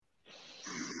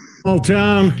Small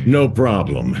town, no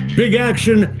problem. Big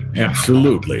action,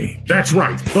 absolutely. That's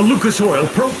right. The Lucas Oil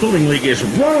Pro Pulling League is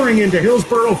roaring into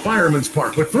Hillsboro Fireman's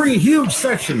Park with 3 huge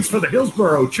sessions for the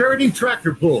Hillsboro Charity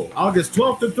Tractor Pull, August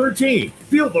 12th and 13th.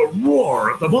 Feel the roar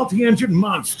of the multi-engine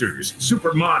monsters,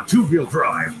 Super Mod 2-wheel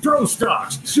drive, throw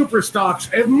stocks, super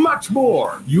stocks, and much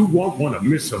more. You won't want to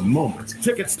miss a moment.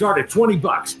 Tickets start at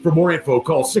 $20. For more info,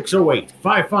 call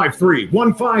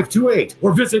 608-553-1528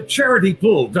 or visit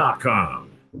charitypull.com.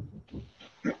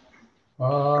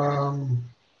 I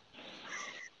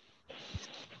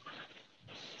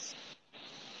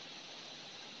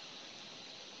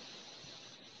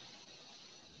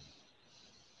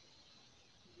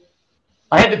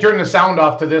had to turn the sound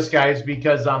off to this, guys,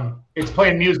 because it's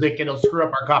playing music and it'll screw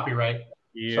up our copyright.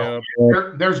 Yeah.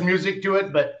 So there's music to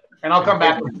it, and I'll come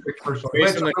back with a quick commercial.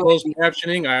 Based on the closed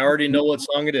captioning, I already know what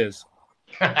song it is.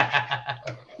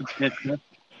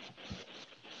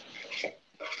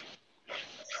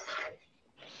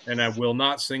 And I will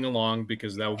not sing along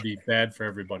because that would be bad for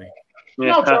everybody.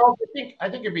 No, Charles, I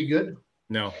think it'd be good.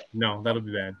 No, that'll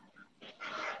be bad.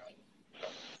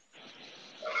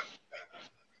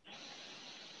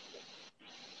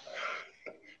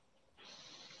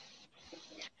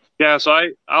 Yeah,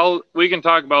 so we can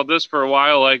talk about this for a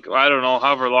while, like I don't know,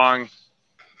 however long,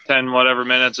 10 whatever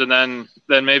minutes, and then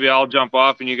maybe I'll jump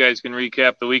off and you guys can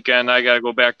recap the weekend. I got to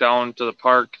go back down to the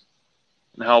park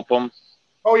and help them.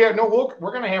 Oh, yeah, no, we're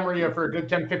going to hammer you for a good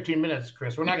 10, 15 minutes,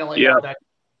 Chris. We're not going to let you out that.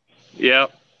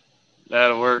 Yep,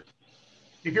 that'll work.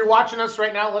 If you're watching us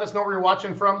right now, let us know where you're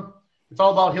watching from. It's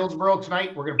all about Hillsboro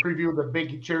tonight. We're going to preview the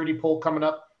big charity poll coming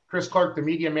up. Chris Clark, the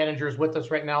media manager, is with us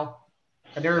right now.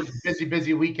 And they're a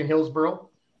busy week in Hillsboro.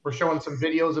 We're showing some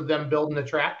videos of them building the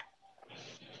track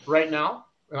right now.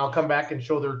 And I'll come back and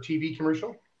show their TV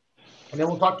commercial. And then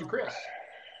we'll talk to Chris.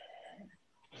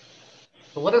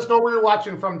 So let us know where you're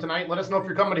watching from tonight. Let us know if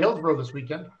you're coming to Hillsboro this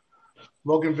weekend.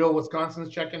 Loganville, Wisconsin's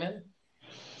checking in.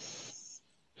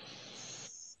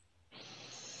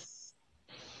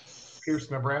 Pierce,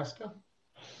 Nebraska.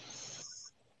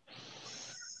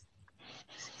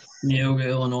 Neoga,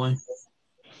 Illinois.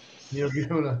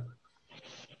 Neoguna.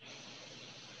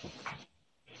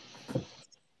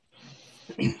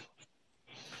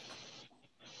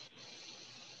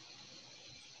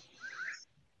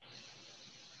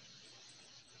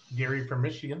 Gary from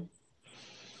Michigan.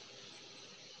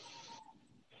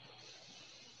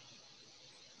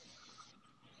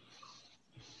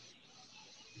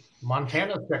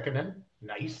 Montana's checking in.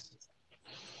 Nice.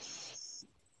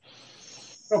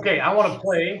 Okay, I want to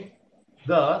play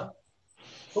the...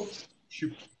 Oops,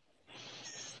 shoot.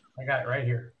 I got it right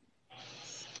here.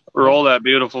 Roll that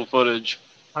beautiful footage.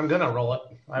 I'm going to roll it.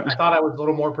 I thought I was a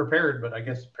little more prepared, but I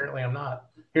guess apparently I'm not.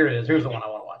 Here it is. Here's the one I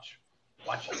want to watch.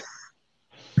 Watch it.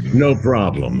 No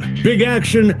problem. Big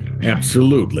action?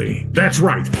 Absolutely. That's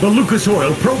right. The Lucas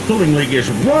Oil Pro Pulling League is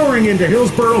roaring into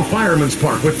Hillsboro Fireman's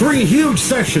Park with 3 huge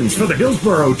sessions for the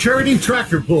Hillsboro Charity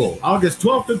Tractor Pull, August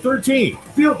 12th and 13th.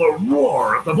 Feel the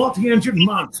roar of the multi-engine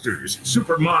monsters,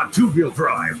 Super Mod 2-wheel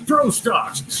drive, throw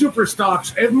stocks, super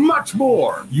stocks, and much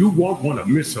more. You won't want to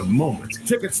miss a moment.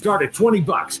 Tickets start at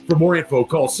 $20. For more info,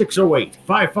 call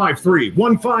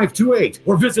 608-553-1528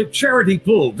 or visit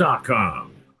charitypull.com.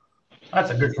 That's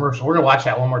a good commercial. We're going to watch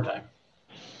that one more time.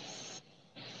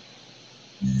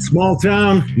 Small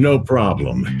town, no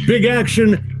problem. Big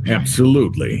action,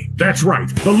 absolutely. That's right.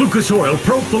 The Lucas Oil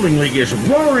Pro Pulling League is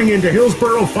roaring into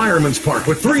Hillsboro Fireman's Park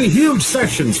with 3 huge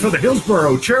sessions for the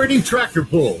Hillsboro Charity Tractor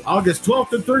Pull, August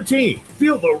 12th and 13th.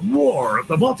 Feel the roar of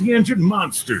the multi-engine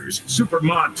monsters, Super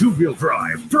Mod 2-wheel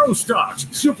drive, throw stocks,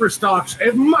 super stocks,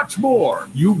 and much more.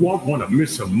 You won't want to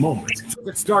miss a moment.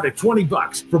 Tickets start at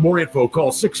 $20. For more info,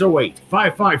 call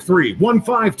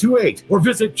 608-553-1528 or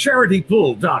visit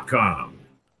charitypull.com.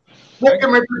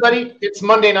 Welcome, everybody. It's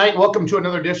Monday night. Welcome to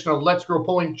another edition of Let's Grow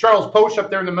Pulling. Charles Posh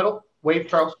up there in the middle. Wave,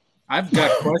 Charles. I've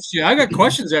got questions. I got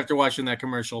questions after watching that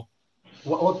commercial.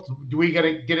 What, do we got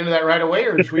to get into that right away,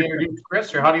 or should we introduce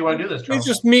Chris, or how do you want to do this, Charles?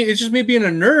 It's just me being a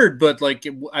nerd, but like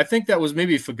I think that was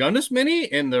maybe Fagundes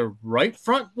Mini, and the right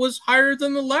front was higher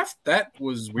than the left. That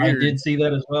was weird. I did see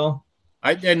that as well.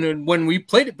 And when we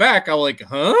played it back, I was like,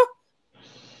 huh?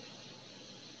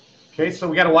 Okay, so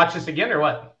we got to watch this again, or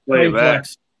what? Play it back.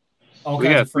 All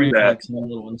kinds of frame flex and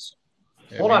little ones.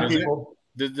 Hold on, people.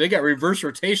 They got reverse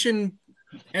rotation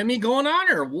Hemi going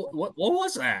on, or what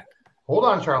was that? Hold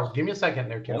on, Charles. Give me a second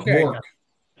there, kid. Okay.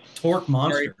 Torque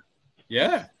monster.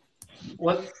 Yeah.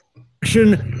 What?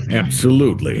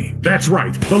 Absolutely. That's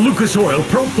right. The Lucas Oil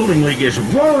Pro Pulling League is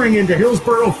roaring into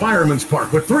Hillsboro Fireman's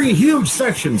Park with 3 huge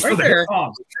sessions for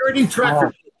the Charity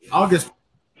Tractor August.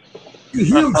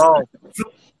 Huge.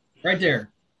 Right there.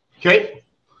 Okay.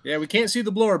 Yeah, we can't see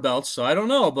the blower belts, so I don't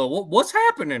know. But what's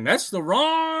happening? That's the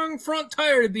wrong front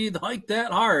tire to be hiked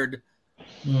that hard.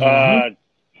 Mhm.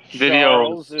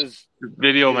 Charles is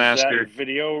Video master.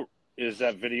 Is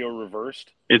that video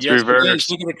reversed? It's Yes, it is.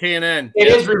 reversed. Look at the K&N. It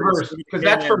Yes, is reversed because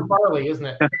that's from Farley, isn't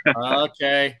it?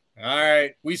 Okay. All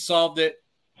right. We solved it.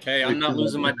 Okay. I'm not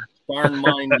losing my darn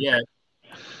mind yet.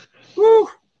 Woo.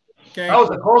 Okay. That was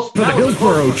a close. For the that was a close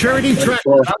Hillsboro one. Charity Track,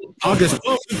 August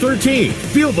 12th and 13th.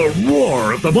 Feel the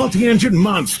roar of the multi-engine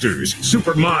monsters,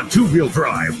 Supermod two-wheel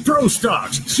drive, Pro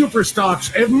Stocks, Super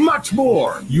Stocks, and much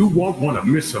more. You won't want to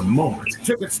miss a moment.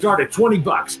 Tickets start at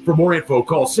 $20. For more info,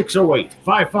 call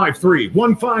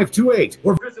 608-553-1528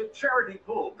 or visit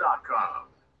charitypool.com.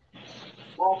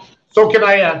 Well, So can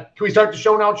we start the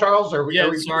show now, Charles? Or Yeah, are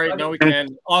we sorry. No, we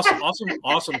can. Awesome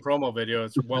promo video.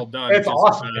 It's well done. It's an Just,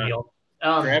 awesome video.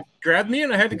 Grabbed me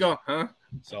and I had to go, huh?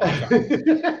 So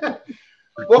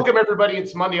Welcome, everybody.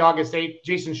 It's Monday, August 8th.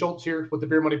 Jason Schultz here with the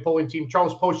Beer Money Polling Team.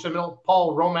 Charles Post in the middle,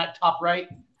 Paul Romat top right,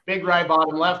 Big Rye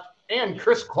bottom left, and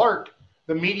Chris Clark,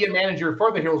 the media manager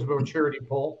for the Hillsboro Charity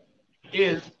Poll,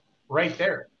 is right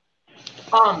there.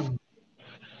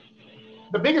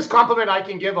 The biggest compliment I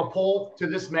can give a poll to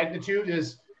this magnitude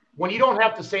is when you don't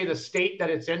have to say the state that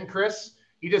it's in, Chris,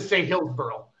 you just say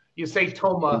Hillsboro. You say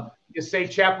Toma. You say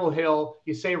Chapel Hill.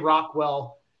 You say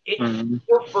Rockwell.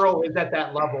 Hillsboro is at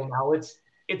that level now. It's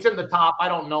in the top. I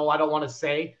don't know. I don't want to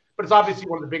say. But it's obviously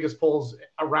one of the biggest polls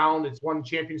around. It's won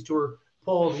Champions Tour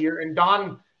poll of the year. And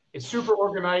Don is super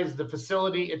organized. The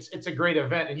facility, it's a great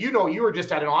event. And you know you were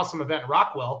just at an awesome event in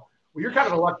Rockwell. Well, you're kind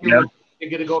of a lucky to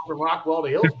get to go from Rockwell to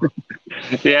Hillsboro.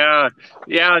 Yeah,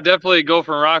 definitely go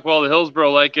from Rockwell to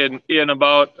Hillsboro like in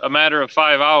about a matter of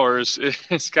 5 hours.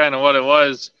 It's kind of what it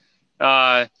was.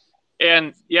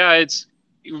 And yeah,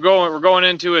 we're going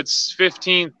into its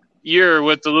 15th year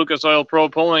with the Lucas Oil Pro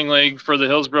Polling League for the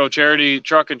Hillsboro Charity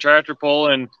Truck and Tractor Poll,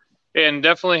 and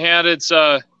definitely had its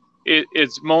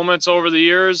moments over the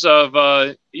years of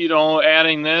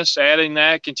adding this, adding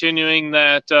that, continuing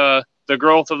that the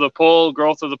growth of the poll,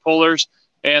 growth of the pollers,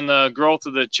 and the growth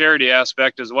of the charity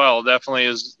aspect as well.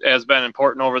 Definitely has been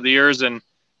important over the years, and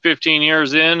 15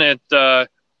 years in,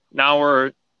 now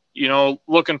we're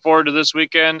looking forward to this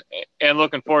weekend and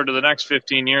looking forward to the next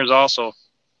 15 years also.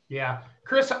 Yeah.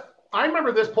 Chris, I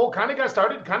remember this poll kind of got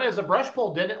started kind of as a brush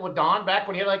poll, didn't it, with Don back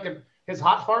when he had his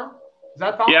hot farm? Is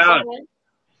that right?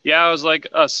 Yeah, it was like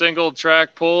a single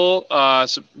track poll,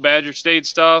 Badger State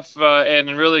stuff,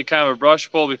 and really kind of a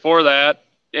brush poll before that,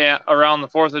 around the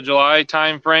 4th of July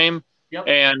time frame. Yep.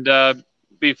 And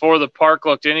before the park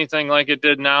looked anything like it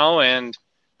did now, and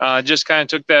just kind of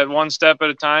took that one step at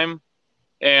a time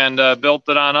and built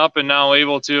it on up, and now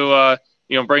able to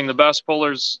bring the best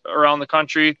pullers around the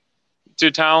country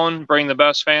to town, bring the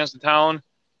best fans to town,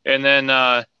 and then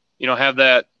have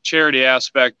that charity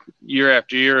aspect year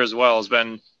after year as well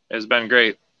has been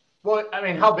great. Well, I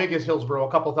mean, how big is Hillsboro?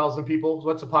 A couple thousand people?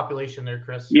 What's the population there,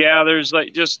 Chris? Yeah, there's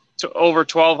like just over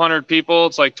 1,200 people.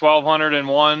 It's like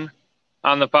 1,201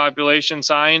 on the population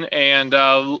sign, and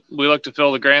we look to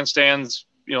fill the grandstands.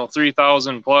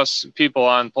 3,000 plus people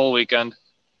on poll weekend.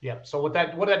 Yeah. So what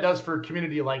that does for a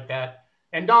community like that,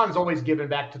 and Don's always given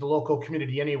back to the local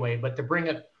community anyway, but to bring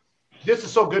it, this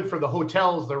is so good for the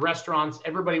hotels, the restaurants,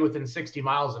 everybody within 60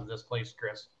 miles of this place,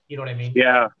 Chris. You know what I mean?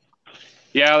 Yeah.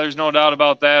 There's no doubt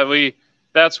about that.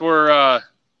 That's where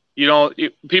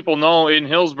people know in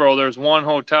Hillsboro there's one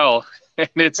hotel, and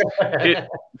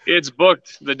it's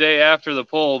booked the day after the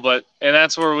poll. And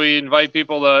that's where we invite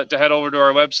people to head over to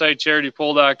our website,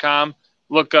 charitypoll.com.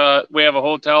 Look, we have a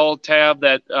hotel tab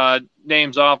that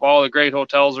names off all the great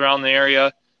hotels around the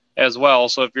area as well.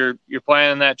 So if you're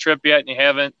planning that trip yet and you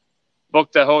haven't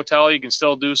booked a hotel, you can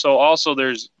still do so. Also,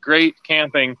 there's great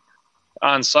camping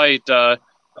on site. I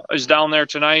was down there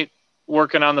tonight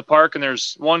working on the park, and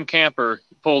there's one camper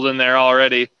pulled in there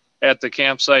already at the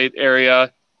campsite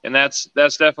area, and that's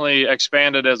definitely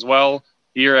expanded as well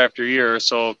year after year.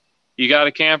 So you got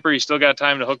a camper, you still got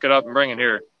time to hook it up and bring it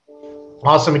here.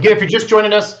 Awesome. Again, if you're just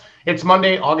joining us, it's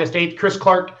Monday, August 8th. Chris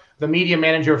Clark, the media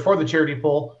manager for the charity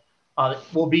poll,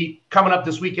 will be coming up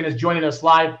this weekend, is joining us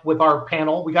live with our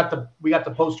panel. We got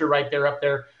the poster right there up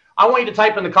there. I want you to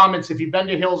type in the comments if you've been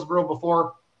to Hillsboro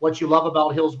before, what you love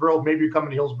about Hillsboro. Maybe you're coming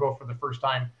to Hillsboro for the first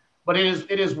time, but it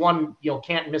is one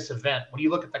can't miss event. When you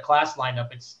look at the class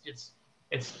lineup, it's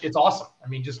awesome. I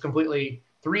mean, just completely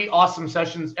 3 awesome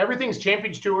sessions. Everything's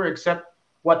Champions Tour except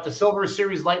the Silver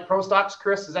Series Light Pro Stocks.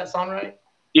 Chris, does that sound right?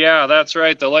 Yeah, that's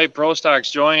right. The Light Pro Stocks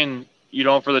join,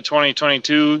 for the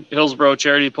 2022 Hillsboro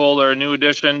Charity Poll. They're a new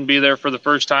edition, be there for the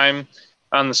first time.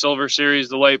 on the Silver Series,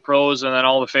 the light pros, and then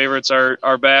all the favorites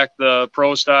are back. The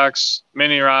pro stocks,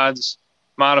 mini rods,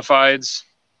 modifieds,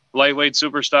 lightweight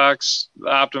super stocks, the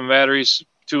Optimum batteries,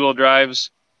 2-wheel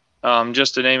drives,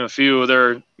 just to name a few.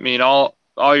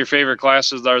 All your favorite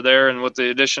classes are there, and with the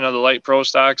addition of the light pro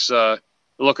stocks,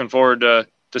 looking forward to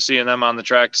seeing them on the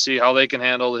track to see how they can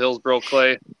handle the Hillsboro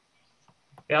clay.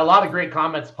 Yeah, a lot of great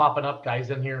comments popping up, guys,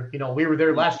 in here. We were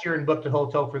there last year and booked a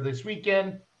hotel for this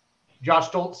weekend. Josh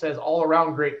Stoltz says all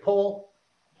around great pull.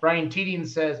 Brian Teeding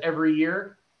says every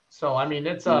year. So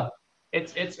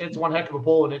it's one heck of a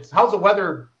pull. And how's the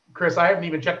weather, Chris? I haven't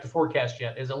even checked the forecast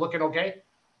yet. Is it looking okay?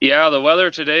 Yeah, the weather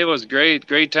today was great.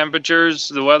 Great temperatures.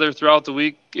 The weather throughout the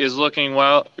week is looking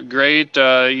great.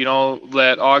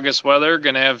 That August weather,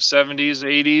 going to have 70s,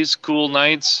 80s, cool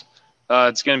nights.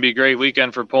 It's going to be a great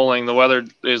weekend for pulling. The weather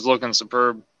is looking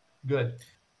superb. Good.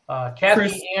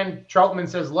 Kathy Ann Troutman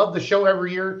says, love the show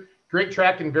every year. Great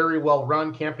track and very well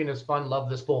run. Camping is fun. Love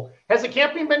this pull. Has the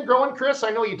camping been growing, Chris?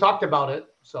 I know you talked about it.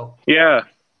 So Yeah,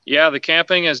 the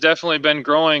camping has definitely been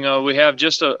growing. We have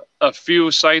just a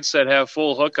few sites that have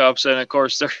full hookups, and of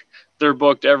course they're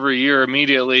booked every year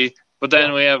immediately. But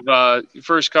then we have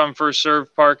first come, first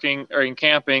served parking or in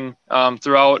camping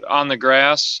throughout on the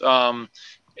grass.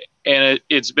 And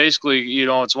it's basically,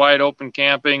 it's wide open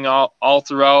camping all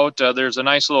throughout. There's a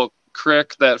nice little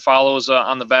creek that follows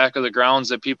on the back of the grounds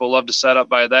that people love to set up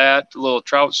by that, a little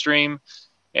trout stream.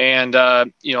 And,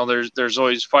 there's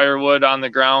always firewood on the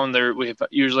ground there. We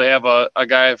usually have a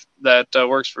guy that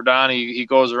works for Don. He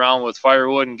goes around with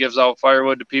firewood and gives out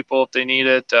firewood to people if they need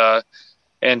it.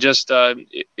 It's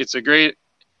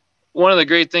one of the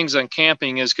great things on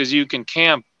camping is because you can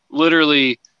camp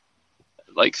literally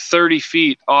like 30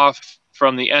 feet off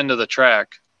from the end of the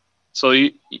track. So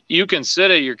you can sit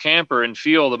at your camper and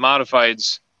feel the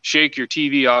modifieds shake your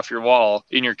TV off your wall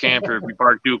in your camper if you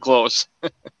park too close.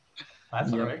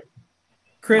 That's all right.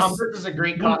 Chris, this is a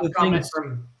great comment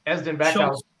from Esden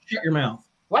Backhouse. Shut your mouth.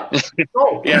 What?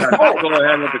 Go. Yeah, go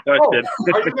ahead with the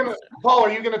question. Paul,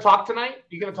 are you going to talk tonight?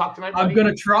 You going to talk tonight, buddy? I'm going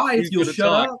to try if you'll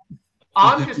shut up.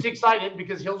 I'm just excited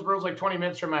because Hillsboro's like 20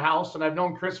 minutes from my house, and I've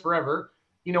known Chris forever.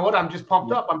 You know what? I'm just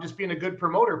pumped up. I'm just being a good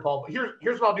promoter, Paul. But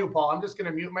here's what I'll do, Paul. I'm just going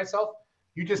to mute myself.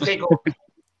 You just take over.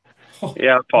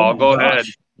 Yeah, Paul, go ahead.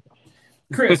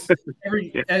 Chris,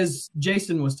 as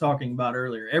Jason was talking about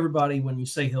earlier, everybody, when you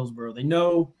say Hillsboro, they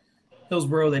know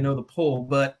Hillsboro, they know the pull,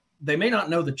 but they may not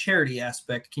know the charity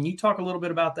aspect. Can you talk a little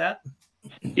bit about that?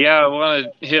 Yeah, I want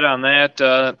to hit on that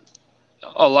a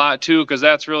lot too, because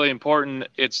that's really important.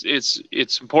 It's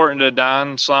important to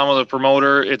Don Slama, the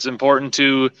promoter. It's important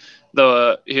to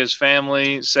his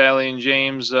family, Sally and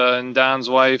James, and Don's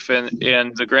wife, and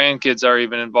the grandkids are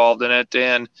even involved in it.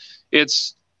 And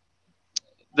it's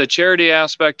the charity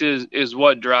aspect is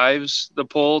what drives the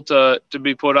pull to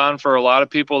be put on for a lot of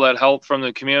people that help from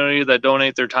the community, that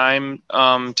donate their time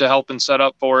to help and set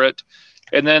up for it.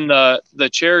 And then the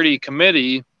charity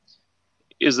committee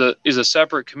is a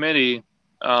separate committee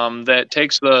that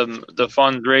takes the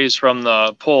funds raised from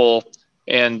the pull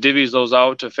and divvies those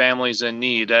out to families in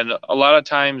need. And a lot of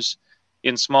times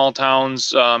in small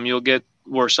towns, you'll get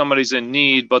where somebody's in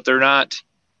need, but they're not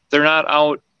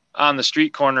out on the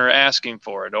street corner asking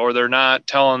for it, or they're not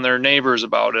telling their neighbors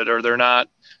about it, or they're not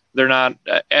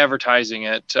advertising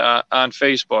it on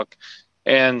Facebook.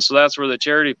 And so that's where the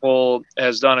charity pull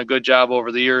has done a good job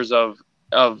over the years of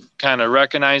kind of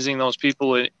recognizing those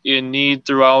people in need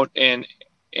throughout and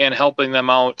helping them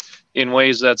out in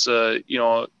ways that's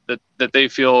that they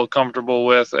feel comfortable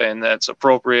with and that's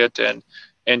appropriate,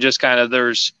 and just kind of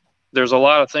there's a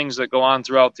lot of things that go on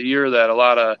throughout the year that a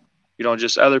lot of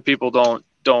just other people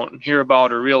don't hear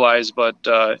about or realize, but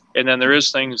and then there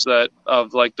is things that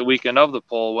of like the weekend of the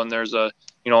pull when there's a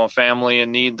family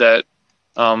in need that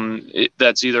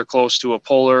that's either close to a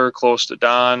puller, close to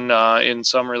Don in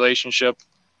some relationship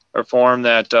or form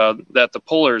that the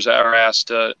pullers are asked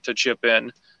to chip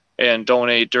in and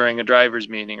donate during a driver's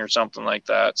meeting or something like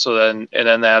that. So then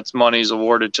that's money's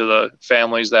awarded to the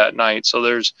families that night.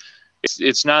 So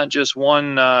it's not just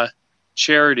one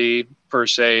charity per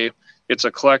se. It's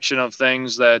a collection of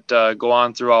things that go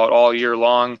on throughout all year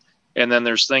long. And then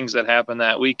there's things that happen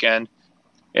that weekend.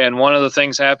 And one of the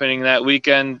things happening that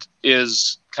weekend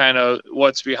is kind of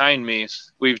what's behind me.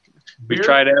 We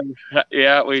tried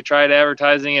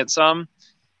advertising it some.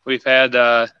 We've had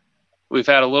a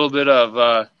little bit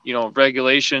of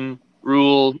regulation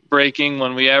rule breaking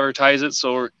when we advertise it.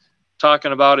 So we're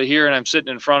talking about it here, and I'm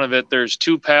sitting in front of it. There's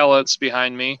 2 pallets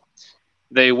behind me.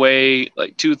 They weigh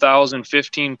like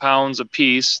 2,015 pounds a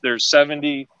piece. There's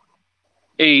 78.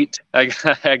 I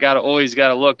always got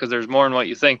to look because there's more than what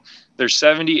you think. there's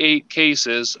 78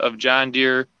 cases of John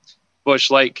Deere Busch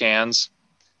Light cans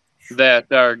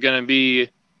that are going to be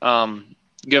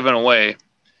given away.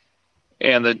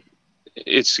 And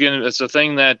it's a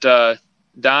thing that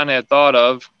Don had thought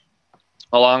of,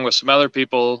 along with some other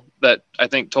people that I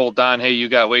think told Don, hey, you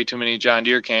got way too many John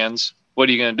Deere cans. What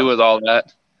are you going to do with all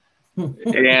that?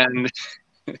 And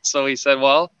so he said,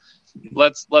 well,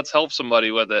 let's help somebody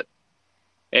with it.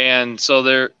 And so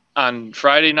they're on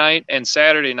Friday night and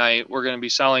Saturday night, we're going to be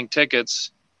selling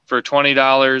tickets for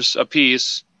 $20 a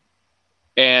piece.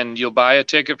 And you'll buy a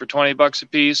ticket for $20 a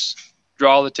piece,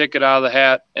 draw the ticket out of the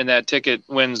hat, and that ticket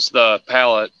wins the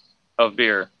pallet of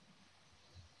beer.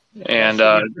 And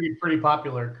pretty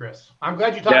popular, Chris. I'm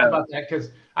glad you talked about that,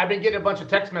 because I've been getting a bunch of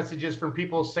text messages from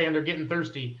people saying they're getting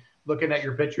thirsty looking at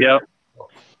your picture.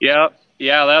 Yep.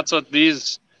 Yeah, that's what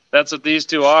these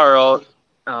two are.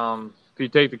 If you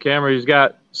take the camera, he's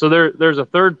got, so there's a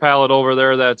third pallet over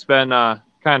there that's been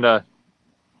kind of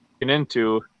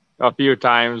into a few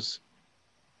times,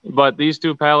 but these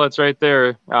two pallets right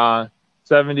there,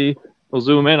 70, we'll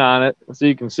zoom in on it so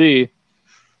you can see,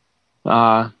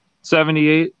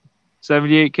 78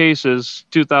 cases,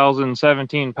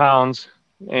 2,017 pounds,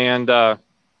 and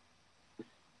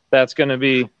that's going to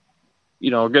be,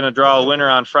 going to draw a winner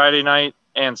on Friday night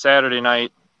and Saturday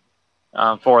night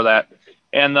for that.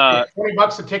 And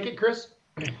 $20 a ticket, Chris?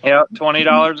 Yeah,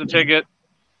 $20 a ticket.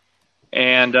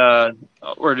 And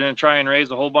we're going to try and raise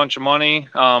a whole bunch of money.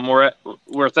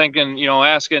 We're thinking,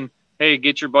 asking, hey,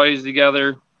 get your buddies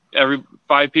together. Every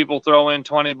 5 people throw in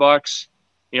 $20.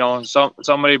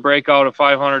 Somebody break out a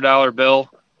 $500 bill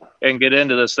and get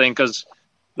into this thing, because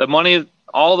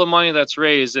all the money that's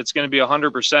raised, it's going to be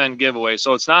 100% giveaway.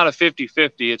 So it's not a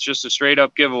 50-50. It's just a straight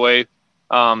up giveaway.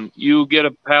 You get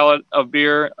a pallet of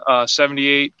beer,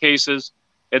 78 cases,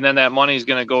 and then that money is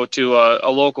going to go to a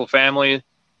local family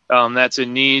that's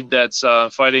in need, that's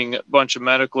fighting a bunch of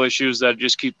medical issues that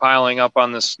just keep piling up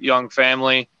on this young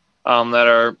family.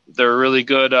 They're really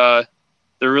good. They're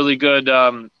really good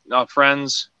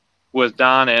friends with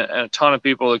Don and a ton of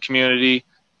people in the community.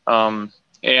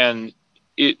 And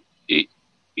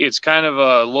it's kind of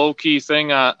a low key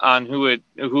thing on who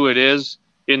it is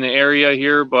in the area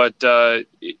here, but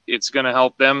it's going to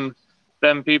help them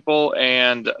people,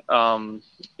 and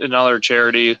another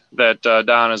charity that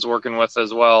Don is working with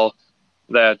as well,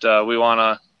 that we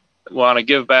want to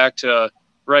give back to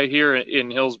right here in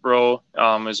Hillsboro,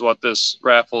 is what this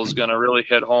raffle is going to really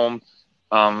hit home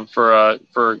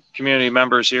for community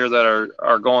members here that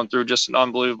are going through just an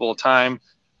unbelievable time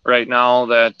right now,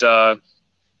 that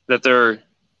they're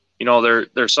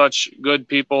such good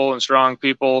people and strong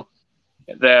people,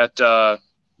 that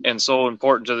and so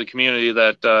important to the community,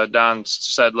 that Don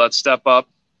said, let's step up.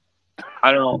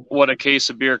 I don't know what a case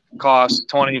of beer costs,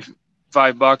 $25,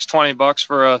 $20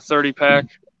 for a 30 pack.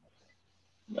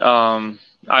 I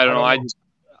don't know.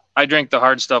 I drink the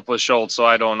hard stuff with Schultz, so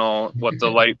I don't know what the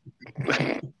light.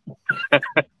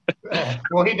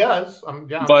 Well, he does. I'm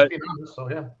being honest, so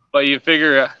yeah. But you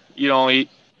figure,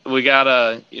 we got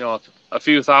a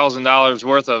few $1,000s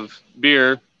worth of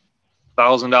beer,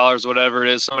 $1,000, whatever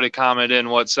it is. Somebody commented in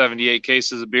what 78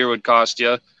 cases of beer would cost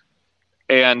you,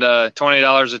 and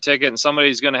 $20 a ticket, and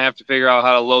somebody's going to have to figure out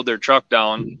how to load their truck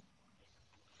down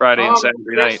Friday and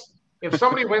Saturday night. If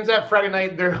somebody wins that Friday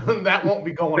night, that won't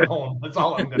be going home. That's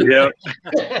all I'm going to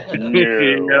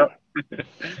say. No.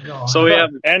 No. So we have,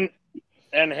 and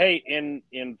hey,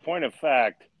 in point of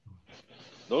fact,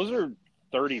 those are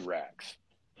 30 racks.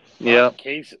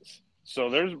 Cases. So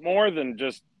there's more than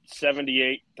just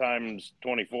 78 times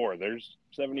 24. There's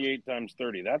 78 times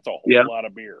 30. That's a whole lot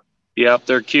of beer. Yep,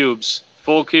 they're cubes.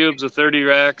 Full cubes of 30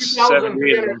 racks.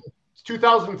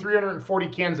 2,340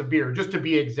 cans of beer, just to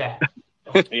be exact.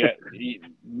 Yeah,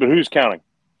 but who's counting?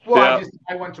 Well,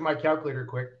 I went to my calculator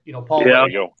quick. Paul.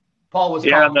 Paul was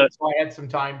talking, so I had some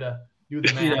time to do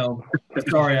the math.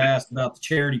 Sorry, I asked about the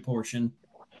charity portion.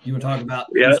 You were talking about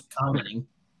just commenting.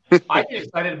 I get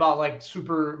excited about like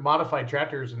super modified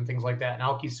tractors and things like that, and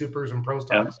Alki Supers and Pro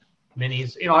Stocks,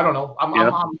 minis. I don't know.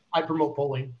 I promote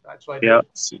polling. That's why.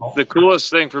 The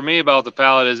coolest thing for me about the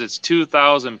pallet is it's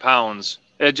 2,000 pounds.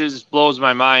 It just blows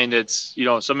my mind. It's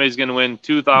somebody's going to win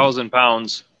 2,000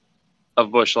 pounds of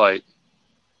Busch Light.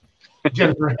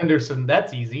 Jennifer Henderson,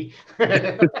 that's easy.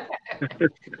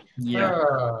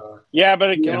 Yeah,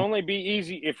 but it can only be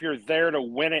easy if you're there to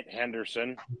win it,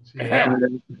 Henderson.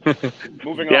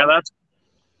 Moving on.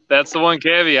 That's the one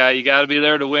caveat. You got to be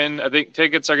there to win. I think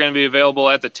tickets are going to be available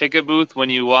at the ticket booth when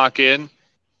you walk in,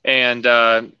 and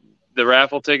the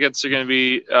raffle tickets are going to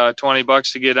be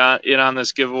 $20 to get in on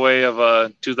this giveaway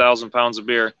of 2,000 pounds of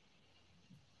beer.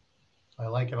 I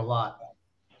like it a lot.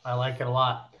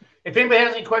 If anybody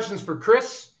has any questions for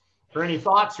Chris or any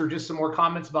thoughts or just some more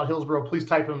comments about Hillsboro, please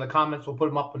type them in the comments. We'll put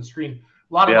them up on the screen.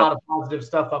 A lot of positive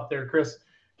stuff up there, Chris.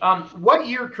 What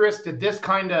year, Chris, did this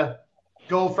kind of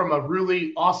go from a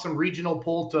really awesome regional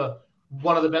pull to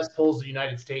one of the best pulls in the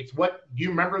United States? What do you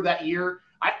remember that year?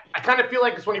 I kind of feel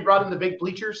like it's when he brought in the big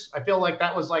bleachers. I feel like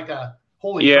that was like a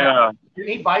holy crap.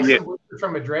 Didn't he buy some bleachers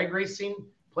from a drag racing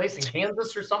place in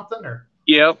Kansas or something? Or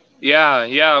Yep.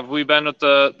 Yeah. We've been with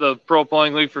the Pro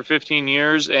Pulling League for 15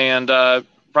 years, and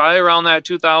probably around that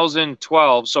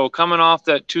 2012. So coming off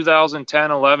that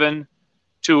 2010-11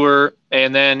 tour,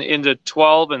 and then into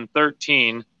 12 and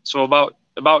 13. So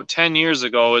about 10 years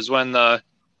ago is when the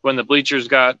bleachers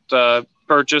got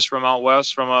purchased from out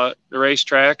west from a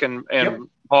racetrack and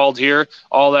hauled here.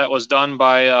 All that was done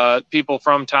by people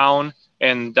from town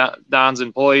and Don's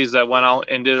employees that went out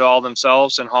and did it all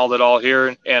themselves and hauled it all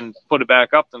here and put it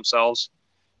back up themselves.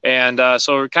 And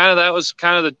so that was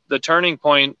kind of the turning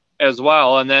point as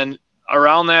well. And then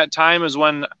around that time is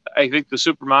when I think the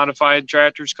super modified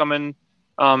tractors come in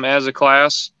as a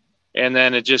class. And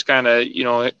then it just kind of,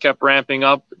 it kept ramping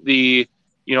up.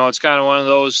 It's kind of one of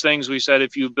those things we said,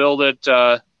 if you build it,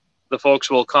 the folks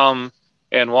will come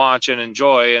and watch and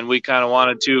enjoy. And we kind of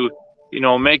wanted to,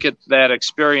 make it that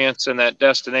experience and that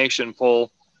destination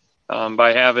pull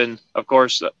by having, of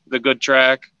course, the good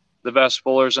track, the best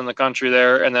pullers in the country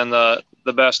there, and then the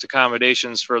best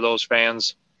accommodations for those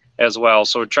fans as well.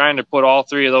 So we're trying to put all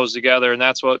three of those together, and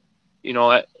that's what,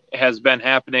 has been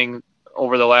happening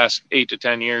over the last 8 to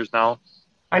 10 years now.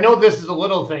 I know this is a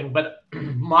little thing, but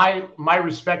my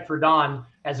respect for Don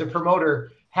as a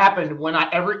promoter happened when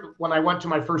I went to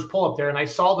my first pull up there and I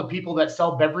saw the people that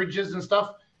sell beverages and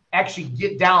stuff actually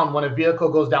get down when a vehicle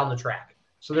goes down the track,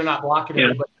 so they're not blocking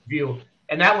anybody's view.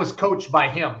 And that was coached by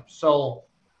him. So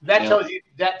that tells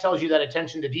you that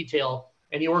attention to detail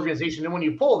and the organization. And when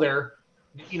you pull there,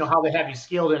 how they have you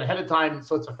scaled in ahead of time,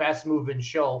 so it's a fast moving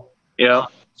show. Yeah.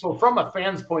 So from a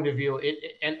fan's point of view,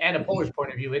 and a puller's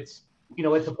point of view, it's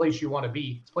it's a place you want to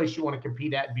be. It's a place you want to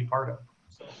compete at and be part of.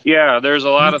 So. Yeah, there's a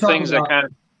lot of things that kind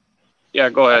of. Yeah,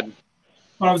 go ahead.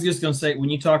 I was just going to say, when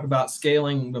you talk about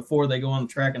scaling before they go on the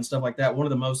track and stuff like that, one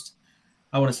of the most,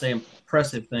 I want to say,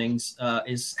 impressive things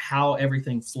is how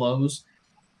everything flows.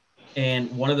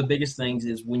 And one of the biggest things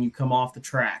is when you come off the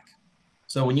track.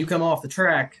 So when you come off the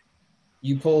track,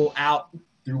 you pull out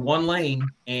through one lane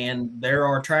and there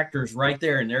are tractors right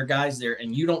there and there are guys there,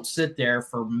 and you don't sit there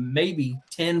for maybe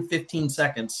 10, 15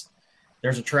 seconds.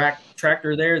 There's a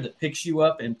tractor there that picks you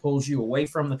up and pulls you away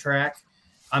from the track.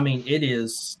 I mean, it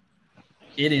is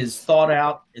thought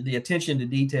out. The attention to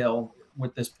detail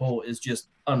with this pull is just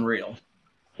unreal.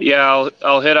 Yeah,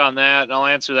 I'll hit on that and I'll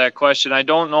answer that question. I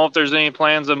don't know if there's any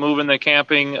plans of moving the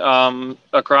camping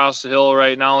across the hill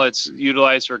right now. It's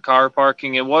utilized for car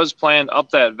parking. It was planned up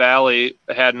that valley.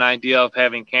 I had an idea of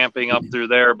having camping up through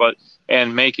there,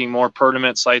 and making more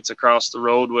permanent sites across the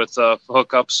road with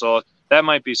hookups. So that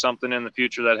might be something in the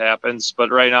future that happens. But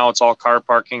right now it's all car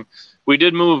parking. We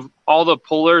did move. All the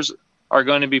pullers are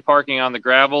going to be parking on the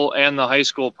gravel and the high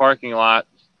school parking lot,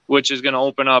 which is going to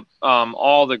open up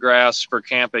all the grass for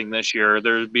camping this year.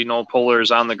 There'll be no pullers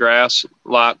on the grass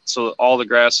lot, so all the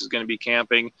grass is going to be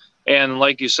camping. And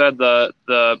like you said, the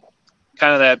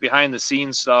kind of that behind the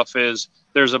scenes stuff is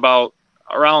there's about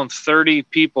around 30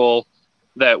 people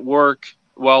that work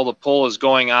while the pull is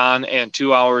going on, and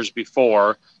 2 hours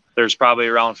before there's probably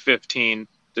around 15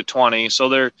 to 20.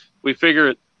 So we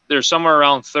figure there's somewhere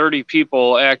around 30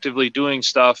 people actively doing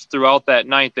stuff throughout that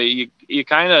night that you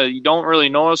don't really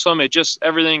notice them.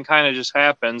 Everything kind of just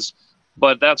happens,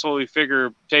 but that's what we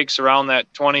figure takes around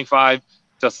that 25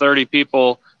 to 30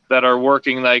 people that are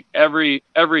working like every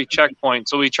checkpoint.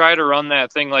 So we try to run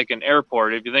that thing like an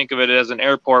airport. If you think of it as an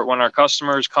airport, when our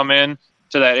customers come in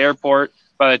to that airport,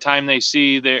 by the time they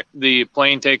see the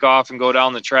plane take off and go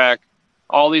down the track,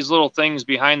 all these little things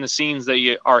behind the scenes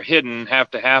that are hidden have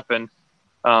to happen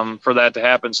for that to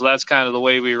happen. So that's kind of the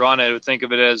way we run it. Think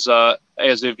of it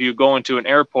as if you go into an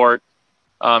airport,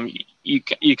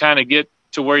 you kind of get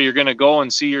to where you're going to go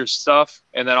and see your stuff,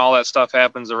 and then all that stuff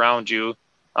happens around you,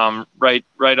 right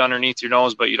underneath your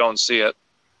nose, but you don't see it.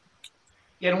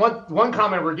 Yeah, and one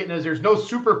comment we're getting is there's no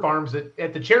super farms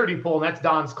at the charity pool, and that's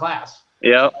Don's class.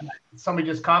 Yeah. Somebody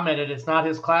just commented it's not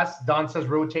his class. Don says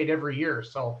rotate every year.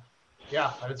 So,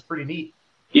 yeah, that's pretty neat.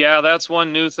 Yeah, that's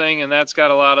one new thing, and that's got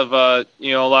a lot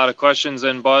of questions.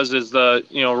 And buzz is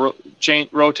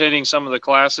rotating some of the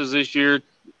classes this year.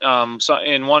 So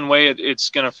in one way, it's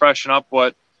going to freshen up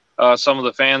what some of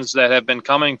the fans that have been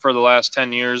coming for the last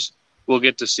 10 years will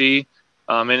get to see.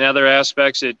 In other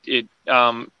aspects, it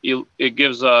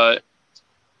gives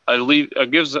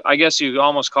I guess you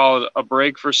almost call it a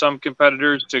break for some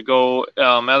competitors to go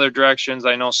other directions.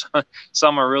 I know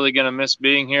some are really going to miss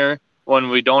being here when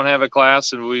we don't have a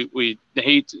class, and we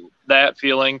hate that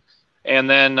feeling. And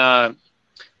then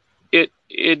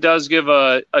it does give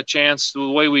a chance. The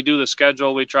way we do the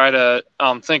schedule, we try to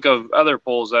think of other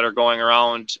polls that are going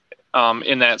around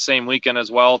in that same weekend as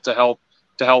well to help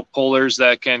pullers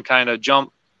that can kind of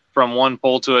jump from one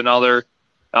poll to another.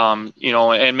 And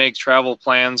make travel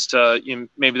plans to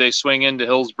maybe they swing into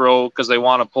Hillsboro because they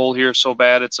want to pull here so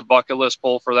bad. It's a bucket list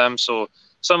pull for them. So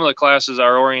some of the classes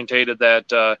are orientated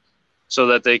that so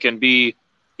that they can be,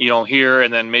 here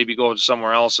and then maybe go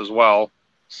somewhere else as well.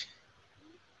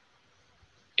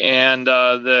 And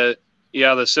the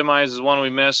semis is one we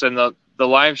missed, and the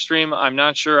live stream, I'm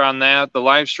not sure on that. The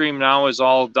live stream now is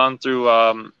all done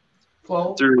through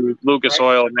Lucas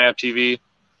Oil and Map TV.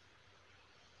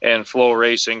 And Flow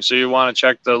Racing. So you want to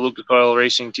check the Lucas Oil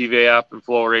Racing TV app and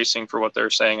Flow Racing for what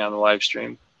they're saying on the live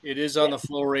stream. It is on the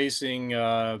Flow Racing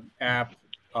app.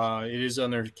 It is on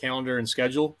their calendar and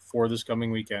schedule for this coming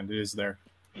weekend. It is there.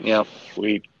 Yeah,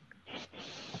 sweet.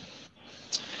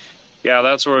 Yeah,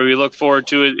 that's where we look forward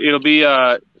to it. It'll be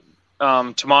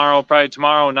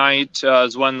tomorrow night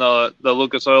is when the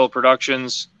Lucas Oil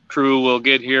Productions crew will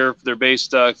get here. They're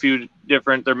based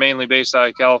they're mainly based out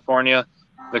of California.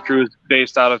 The crew is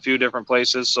based out of a few different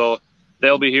places, so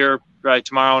they'll be here right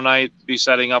tomorrow night, be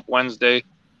setting up Wednesday,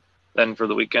 then for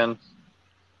the weekend.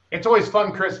 It's always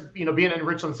fun, Chris, being in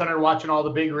Richland Center, watching all the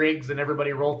big rigs and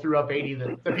everybody roll through up 80,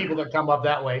 the people that come up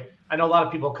that way. I know a lot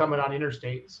of people coming on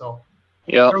interstate, so.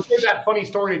 Yeah. There was that funny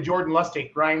story to Jordan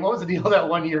Lustig. Ryan, what was the deal that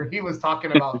one year? He was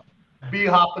talking about bee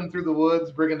hopping through the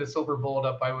woods, bringing the silver bullet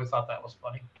up. I always thought that was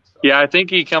funny. So. Yeah, I think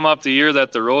he come up the year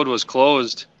that the road was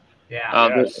closed.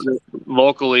 Yeah,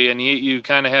 locally, and you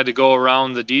kind of had to go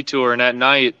around the detour, and at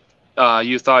night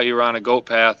you thought you were on a goat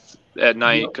path at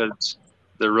night because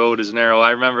the road is narrow.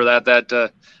 I remember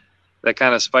that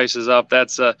kind of spices up.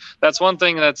 That's one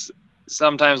thing that's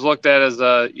sometimes looked at as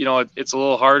it's a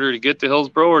little harder to get to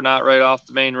Hillsboro. We're not right off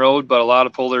the main road, but a lot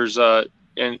of pullers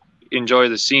enjoy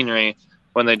the scenery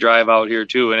when they drive out here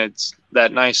too, and it's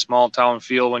that nice small town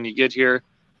feel when you get here.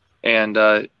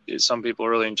 And some people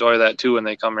really enjoy that too when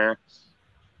they come here.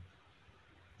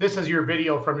 This is your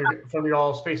video from your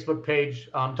all's Facebook page.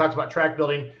 Talks about track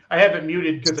building. I have it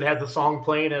muted because it has the song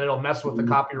playing and it'll mess with the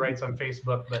copyrights on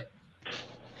Facebook. But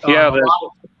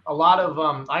a lot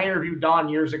of I interviewed Don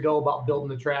years ago about building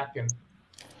the track, and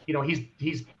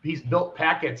he's built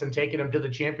packets and taken them to the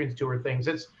Champions Tour things.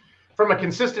 It's from a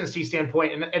consistency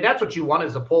standpoint, and that's what you want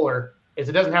as a puller. Is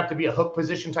it doesn't have to be a hook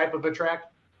position type of a track.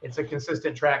 It's a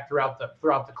consistent track throughout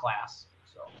the class.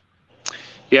 So.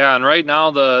 Yeah, and right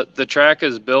now the track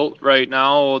is built. Right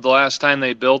now, the last time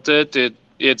they built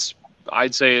it's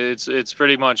I'd say it's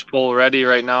pretty much pull ready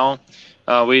right now.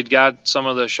 We'd got some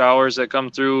of the showers that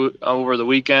come through over the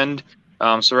weekend.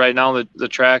 So right now the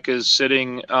track is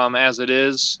sitting as it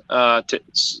is,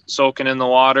 soaking in the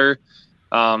water,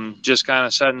 just kind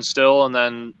of setting still. And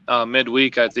then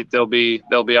midweek, I think they'll be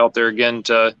out there again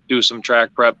to do some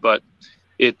track prep, but.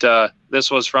 This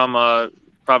was from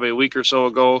probably a week or so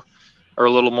ago, or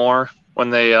a little more, when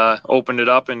they opened it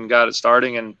up and got it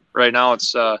starting. And right now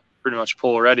it's pretty much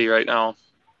pull ready right now.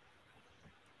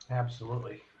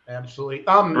 Absolutely.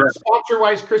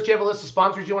 Sponsor-wise, Chris, do you have a list of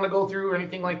sponsors you want to go through or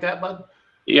anything like that, bud?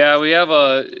 Yeah, we have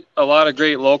a lot of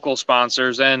great local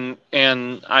sponsors, and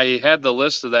I had the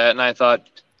list of that, and I thought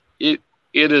it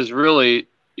is really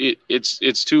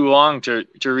it's too long to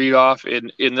read off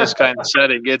in this kind of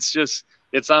setting.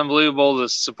 It's unbelievable the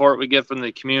support we get from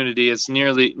the community. It's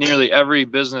nearly every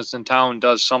business in town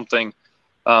does something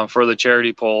for the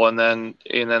charity poll, and then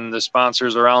the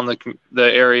sponsors around the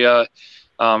area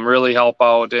really help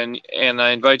out. And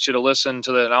I invite you to listen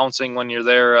to the announcing when you're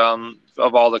there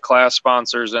of all the class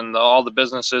sponsors and all the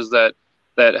businesses that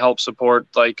help support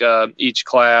each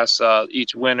class,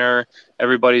 each winner.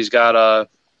 Everybody's got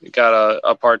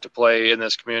a part to play in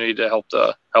this community to help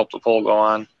the poll go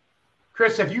on.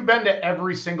 Chris, have you been to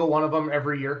every single one of them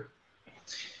every year?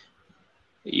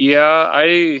 Yeah,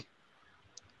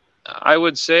 I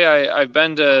would say I've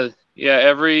been to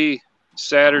every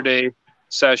Saturday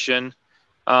session.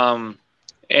 And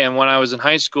when I was in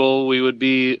high school, we would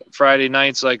be Friday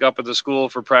nights up at the school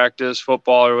for practice,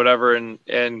 football or whatever, and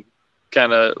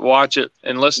kind of watch it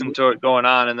and listen to it going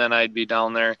on, and then I'd be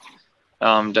down there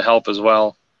to help as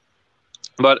well.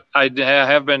 But I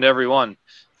have been to every one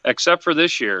except for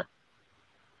this year.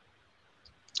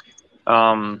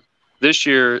 This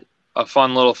year, a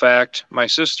fun little fact, my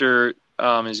sister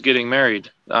is getting married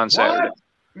on Saturday.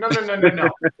 What? No.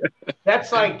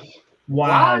 That's like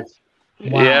wow. what?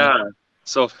 Wow. Yeah.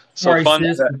 So Sorry, fun.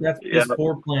 sis, but that's just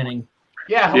foreplanning.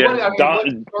 Yeah. Yeah. What's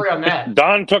the story on that?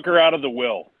 Don took her out of the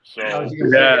will. So and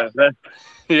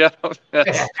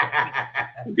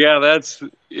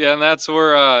that's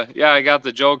where I got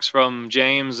the jokes from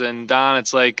James and Don.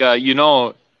 It's like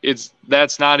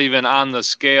that's not even on the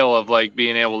scale of like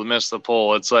being able to miss the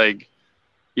pole. It's like,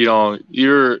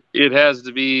 it has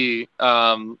to be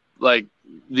like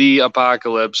the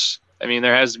apocalypse. I mean,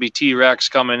 there has to be T-Rex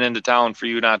coming into town for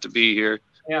you not to be here.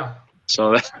 Yeah.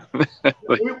 So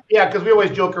because we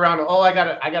always joke around. Oh, I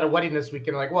got a wedding this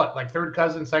weekend. Like what? Like third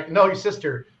cousin, second? No, your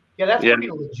sister. Yeah, that's pretty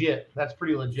legit. That's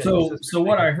pretty legit. So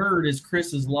what I heard is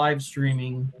Chris is live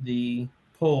streaming the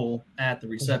poll at the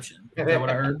reception. Is that what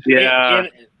I heard? Yeah.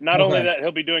 Not only that,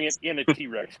 he'll be doing it in a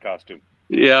T-Rex costume.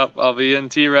 Yep, I'll be in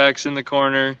T-Rex in the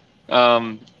corner,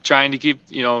 trying to keep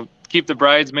the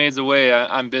bridesmaids away.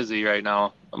 I'm busy right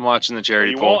now. I'm watching the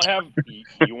charity poll.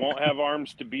 You won't have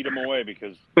arms to beat them away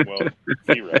because, well,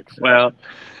 T-Rex. Well,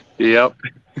 yep.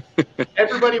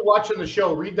 Everybody watching the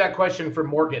show, read that question from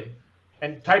Morgan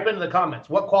and type into the comments.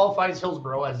 What qualifies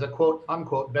Hillsboro as a quote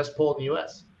unquote best poll in the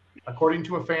U.S.? According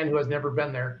to a fan who has never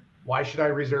been there, why should I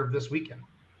reserve this weekend?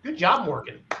 Good job,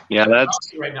 Morgan. Yeah,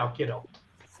 that's right now, kiddo.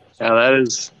 Yeah,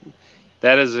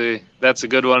 that's a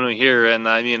good one to hear. And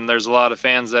I mean, there's a lot of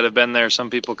fans that have been there.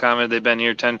 Some people commented they've been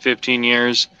here 10, 15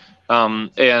 years.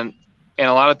 And a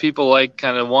lot of people like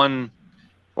kind of one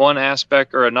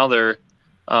aspect or another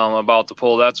about the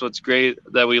poll. That's what's great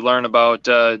that we learn about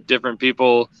different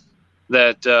people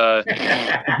that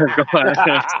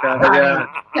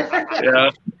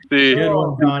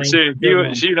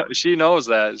she knows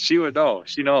that. She would know.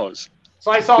 She knows.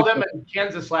 So I saw them in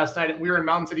Kansas last night. We were in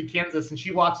Mountain City, Kansas, and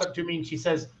she walks up to me and she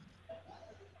says,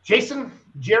 Jason,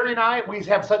 Jerry and I, we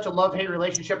have such a love-hate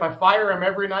relationship. I fire him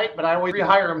every night, but I always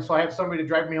rehire him so I have somebody to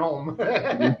drive me home.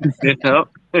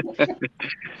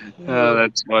 Oh,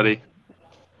 that's funny.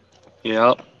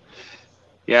 Yep.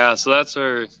 Yeah, so that's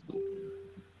our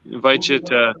invite you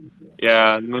to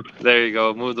there you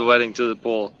go. Move the wedding to the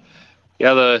pool.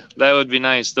 Yeah, that would be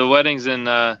nice. The wedding's in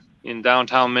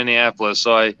downtown Minneapolis,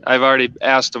 so I've already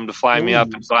asked them to fly me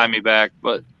up and fly me back,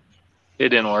 but it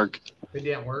didn't work. It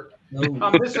didn't work.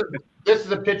 This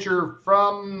is a picture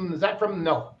from. Is that from?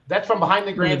 No, that's from behind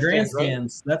the grandstands. Right?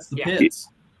 That's the pits.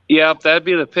 Yep, that'd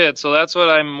be the pit. So that's what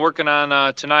I'm working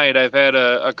on tonight. I've had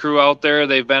a crew out there.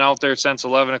 They've been out there since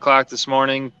 11 o'clock this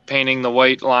morning, painting the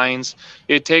white lines.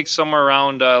 It takes somewhere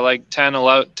around like 10 to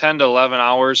 11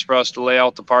 hours for us to lay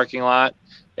out the parking lot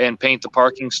and paint the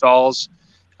parking stalls.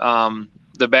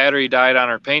 The battery died on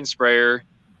our paint sprayer,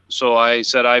 so I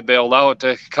said I bailed out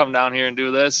to come down here and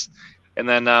do this. And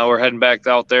then we're heading back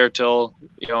out there till,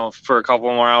 for a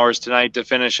couple more hours tonight to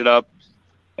finish it up,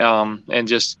 and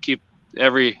just keep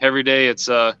every day it's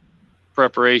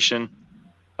preparation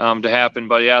to happen.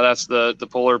 But yeah, that's the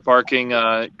Polar parking,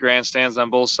 grandstands on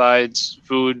both sides,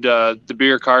 food, the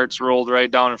beer carts rolled right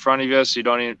down in front of you, so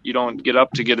you don't get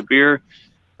up to get a beer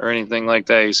or anything like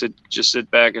that. You just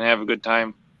sit back and have a good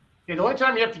time. Yeah, the only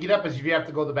time you have to get up is if you have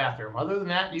to go to the bathroom. Other than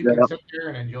that, you can sit there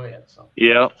and enjoy it. So.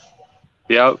 Yep.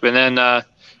 And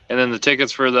then the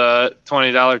tickets for the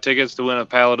 $20 tickets to win a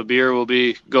pallet of beer will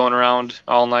be going around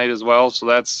all night as well. So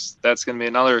that's going to be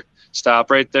another stop.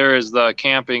 Right there is the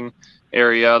camping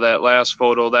area. That last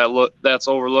photo that's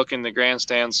overlooking the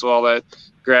grandstand. So all that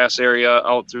grass area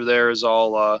out through there is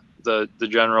all the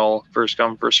general first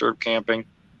come first serve camping.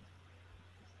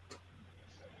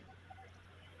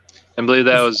 I believe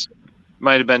that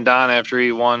might have been Don after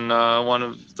he won one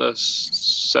of the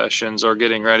sessions or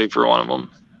getting ready for one of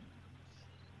them.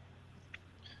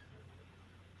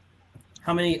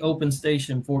 How many open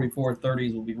station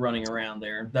 4430s will be running around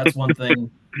there? That's one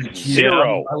thing.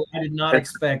 Zero. I did not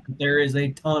expect, but there is a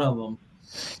ton of them.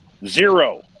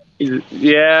 Zero.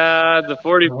 Yeah, the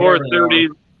 4430s.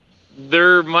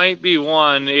 There might be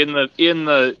one in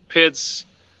the pits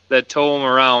that tow them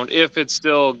around if it's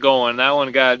still going. That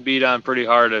one got beat on pretty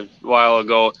hard a while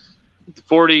ago.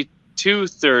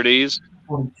 4230s.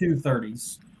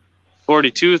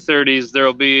 4230s.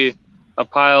 There'll be a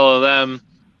pile of them,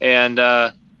 and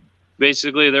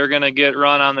basically they're going to get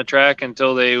run on the track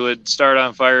until they would start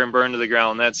on fire and burn to the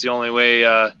ground. That's the only way.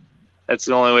 That's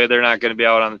the only way they're not going to be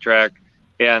out on the track.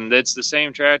 And it's the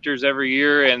same tractors every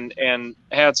year, and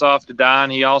hats off to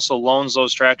Don. He also loans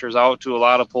those tractors out to a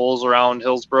lot of polls around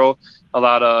Hillsboro, a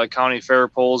lot of county fair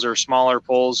polls or smaller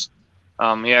polls.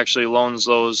 He actually loans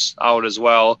those out as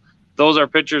well. Those are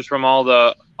pictures from all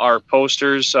our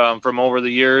posters from over the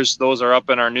years. Those are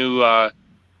up in our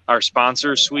our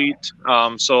sponsor suite.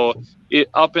 So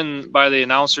up in by the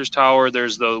announcer's tower,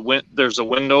 there's the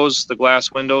windows, the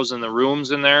glass windows in the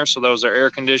rooms in there. So those are air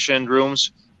conditioned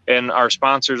rooms, and our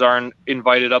sponsors are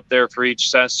invited up there for each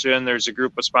session. There's a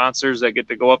group of sponsors that get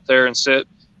to go up there and sit,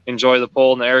 enjoy the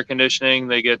pole and the air conditioning.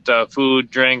 They get food,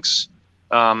 drinks,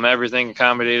 everything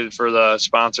accommodated for the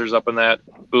sponsors up in that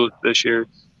booth this year.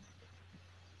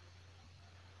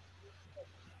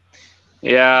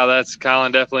 Yeah, that's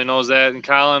Colin definitely knows that. And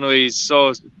Colin, we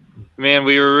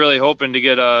were really hoping to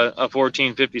get a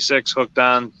 1456 hooked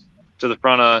on to the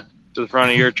front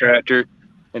of your tractor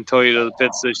and tow you to the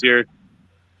pits this year.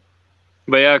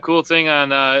 But yeah, cool thing on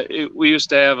we used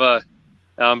to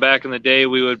have back in the day,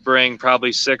 we would bring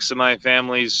probably 6 of my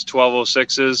family's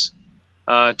 1206s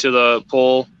to the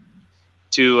pole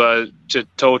to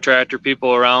tow tractor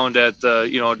people around at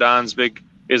Don's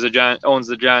owns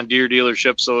the John Deere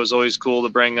dealership, so it was always cool to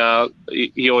bring.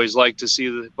 He always liked to see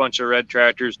the bunch of red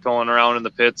tractors towing around in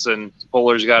the pits, and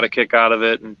Polar's got a kick out of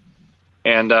it.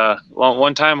 And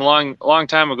one time, long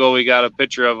time ago, we got a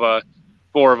picture of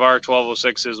 4 of our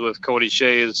 1206s with Cody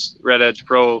Shea's Red Edge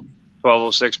Pro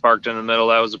 1206 parked in the middle.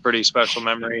 That was a pretty special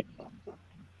memory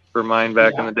for mine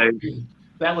back in the day.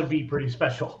 That would be pretty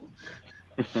special.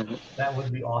 That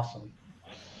would be awesome.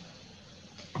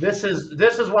 This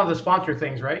is one of the sponsor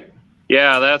things, right?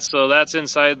 Yeah, that's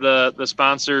inside the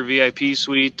sponsor VIP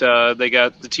suite. They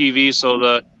got the TV,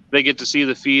 so they get to see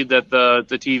the feed that the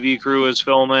TV crew is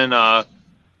filming.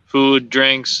 Food,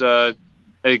 drinks.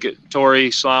 Tori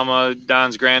Slama,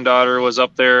 Don's granddaughter, was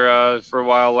up there for a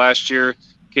while last year,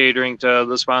 catering to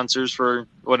the sponsors for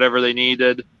whatever they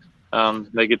needed.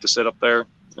 They get to sit up there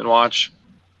and watch.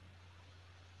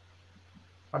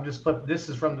 This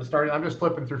is from the starting. I'm just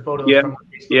flipping through photos. Yeah, from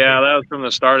that was from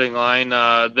the starting line.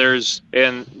 This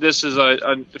is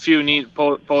a few neat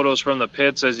photos from the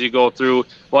pits as you go through.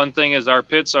 One thing is our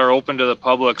pits are open to the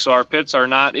public, so our pits are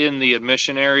not in the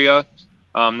admission area.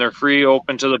 They're free,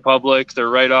 open to the public. They're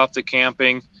right off the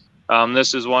camping.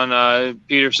 This is one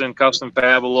Peterson Custom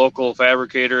Fab, a local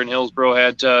fabricator in Hillsboro,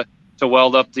 had to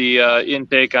weld up the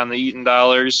intake on the Eaton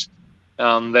Dollars.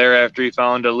 There after he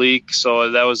found a leak.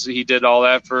 So he did all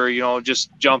that for, just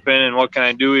jump in and what can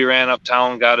I do? He ran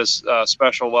uptown, got his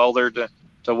special welder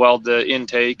to weld the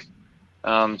intake.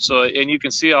 And you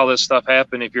can see all this stuff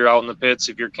happen if you're out in the pits,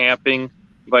 if you're camping.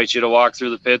 Invite you to walk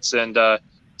through the pits and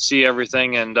see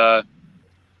everything, and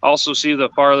also see the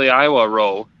Farley, Iowa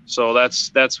row. So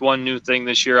that's one new thing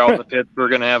this year out in the pits. We're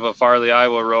going to have a Farley,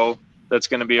 Iowa row. That's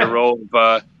going to be a row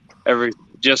of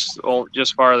just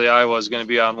Farley, Iowa is going to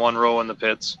be on one row in the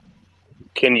pits.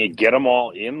 Can you get them all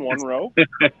in one row? We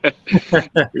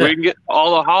can get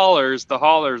all the haulers. The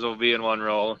haulers will be in one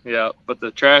row. Yeah, but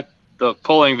the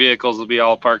pulling vehicles will be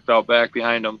all parked out back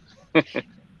behind them.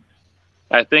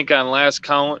 I think on last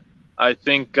count, like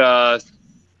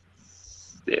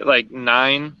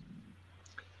 9. I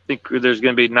think there's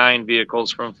going to be 9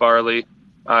 vehicles from Farley,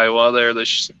 Iowa there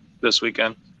this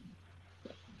weekend.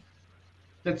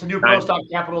 It's a new pro stock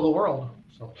capital of the world.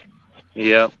 So.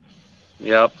 Yep.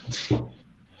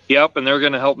 And they're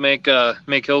going to help make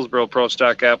Hillsboro pro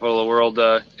stock capital of the world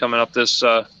coming up this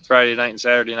Friday night and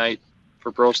Saturday night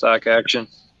for pro stock action.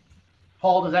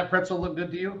 Paul, does that pretzel look good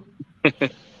to you?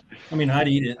 I mean, I'd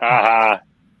eat it.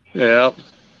 Yeah.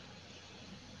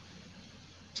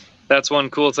 That's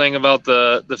one cool thing about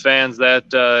the fans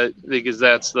because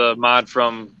that's the mod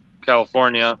from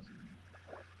California,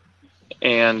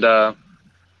 and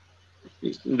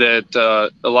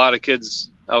that a lot of kids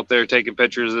out there taking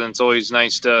pictures, and it's always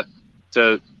nice to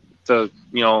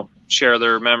share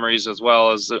their memories as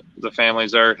well as the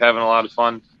families are having a lot of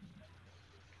fun.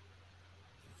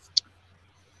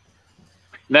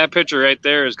 And that picture right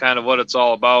there is kind of what it's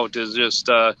all about, is just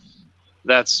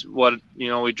that's what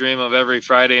we dream of every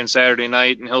Friday and Saturday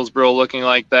night in Hillsboro, looking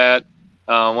like that.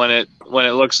 When it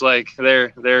looks like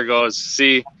there goes.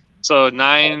 See, so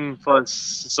 9 plus,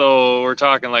 so we're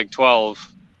talking like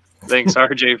 12. Thanks,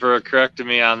 RJ, for correcting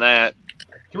me on that.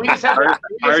 Can we just have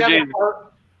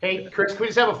hey, Chris, can we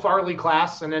just have a Farley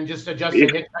class and then just adjust the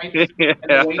hit height?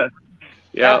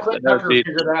 Yeah. Clint Tucker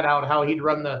figured that out, how he'd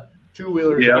run the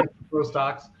two-wheelers and pro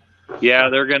stocks.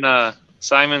 Yeah,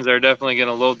 Simons are definitely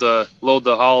gonna load the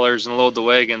haulers and load the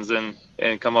wagons and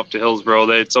come up to Hillsboro.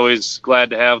 It's always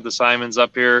glad to have the Simons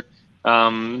up here.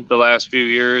 The last few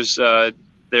years,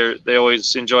 they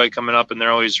always enjoy coming up, and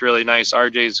they're always really nice.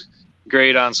 RJ's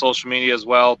great on social media as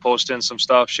well, posting some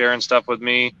stuff, sharing stuff with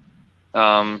me,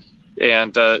 and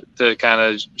to kind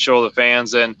of show the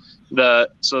fans. And the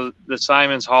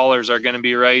Simons haulers are going to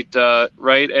be right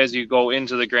as you go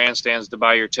into the grandstands to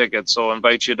buy your tickets. So I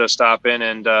invite you to stop in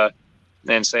and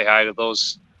say hi to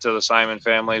the Simon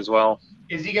family as well.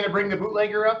 Is he going to bring the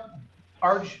bootlegger up,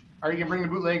 Arj? Are you going to bring the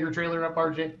bootlegger trailer up,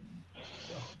 RJ?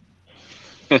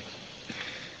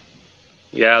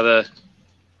 Yeah,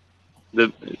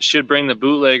 the should bring the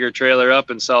bootlegger trailer up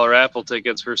and sell raffle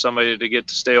tickets for somebody to get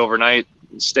to stay overnight,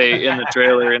 stay in the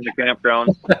trailer in the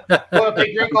campground. Well, if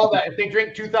they drink all that, if they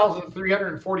drink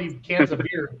 2,340 cans of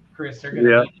beer, Chris, they're going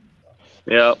to.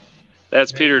 Yeah.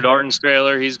 That's Peter Norton's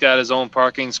trailer. He's got his own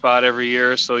parking spot every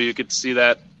year, so you get to see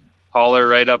that hauler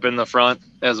right up in the front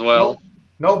as well.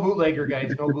 No bootlegger,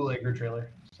 guys. No bootlegger trailer.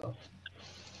 So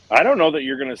I don't know that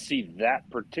you're going to see that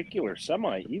particular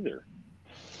semi either.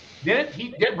 Did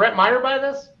Brett Meyer buy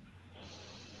this?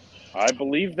 I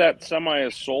believe that semi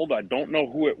is sold. I don't know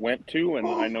who it went to, and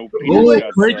I know Peter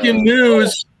got, breaking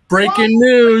news! Breaking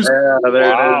news! Yeah,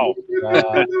 wow.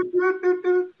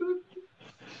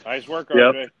 Nice work,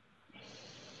 RJ. Yep.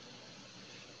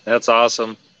 That's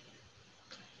awesome.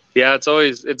 Yeah, it's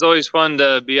always fun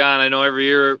to be on. I know every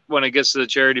year when it gets to the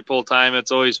charity pull time,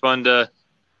 it's always fun to.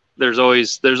 There's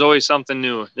always something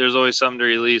new. There's always something to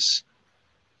release,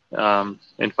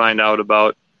 and find out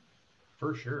about.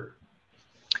 For sure.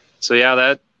 So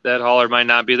yeah, that hauler might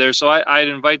not be there. So I'd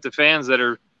invite the fans that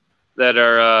are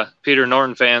Peter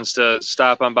Norton fans to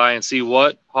stop on by and see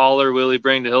what hauler will he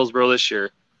bring to Hillsboro this year.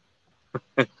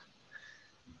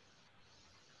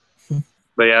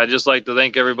 But yeah, I'd just like to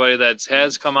thank everybody that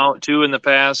has come out too in the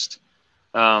past.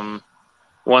 Ones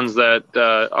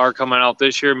that are coming out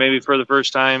this year, maybe for the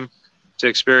first time, to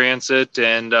experience it.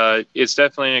 And it's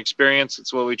definitely an experience.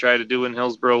 It's what we try to do in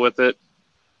Hillsboro with it,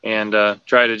 and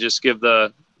try to just give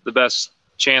the best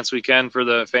chance we can for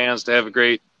the fans to have a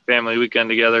great family weekend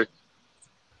together.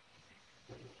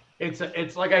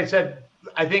 It's like I said,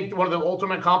 I think one of the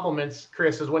ultimate compliments,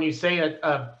 Chris, is when you say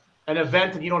an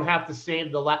event and you don't have to say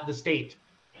the state.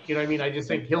 You know what I mean? I just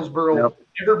think Hillsboro. Yep.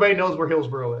 Everybody knows where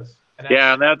Hillsboro is.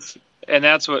 And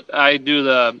that's what I do.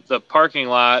 The parking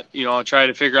lot. You know, try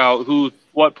to figure out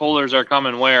what pullers are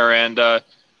coming where. And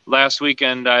last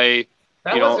weekend, Peter.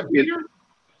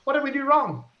 What did we do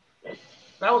wrong?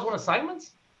 That was one of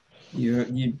Simon's. You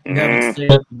haven't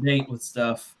stayed up to date with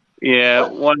stuff. Yeah,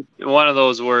 one of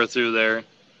those were through there.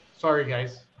 Sorry,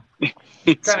 guys.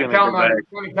 Kind of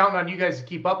counting on you guys to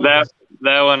keep up. That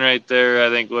one right there, I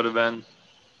think, would have been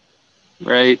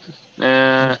right.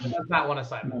 That's not one of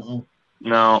Simon's. Mm-mm.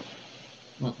 No.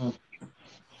 Mm-mm.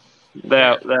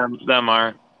 Them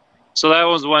are. So that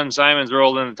was when Simon's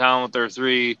rolled into town with their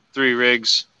three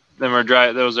rigs.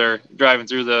 Those are driving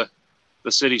through the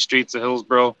city streets of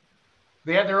Hillsboro.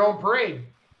 They had their own parade.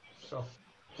 So.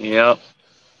 Yep.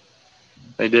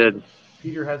 They did.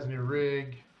 Peter has a new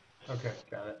rig. Okay,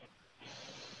 got it.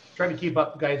 Trying to keep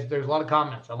up, guys. There's a lot of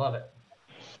comments. I love it.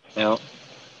 Yep.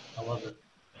 I love it.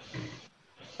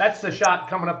 That's the shot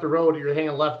coming up the road. You're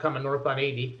hanging left coming north on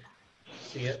 80.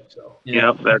 See it? So.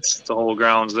 Yep, that's the whole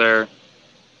grounds there.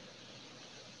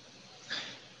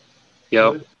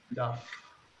 Yep. Good stuff.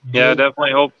 Yeah,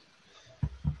 definitely hope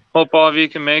all of you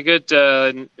can make it.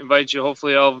 Invite you.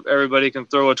 Hopefully, everybody can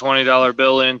throw a $20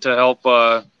 bill in to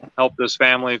help this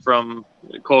family from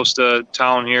close to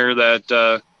town here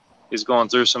that is going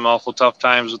through some awful tough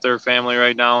times with their family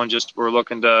right now, and just we're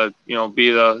looking to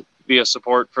be a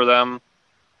support for them,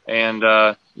 and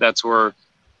that's what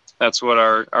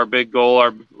our big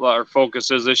goal, our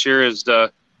focus is this year, is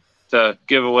to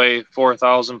give away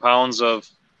 4,000 pounds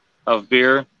of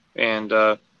beer and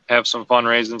have some fun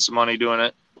raising some money doing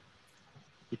it.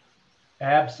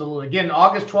 Absolutely. Again,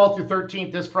 August 12th through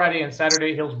 13th, this Friday and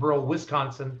Saturday, Hillsboro,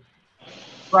 Wisconsin.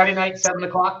 Friday night, 7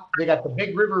 o'clock. They got the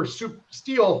Big River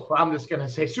Steel, I'm just going to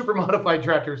say, super modified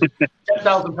tractors,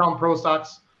 10,000-pound pro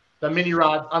stocks, the mini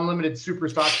rod, unlimited super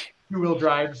stock, two-wheel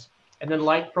drives, and then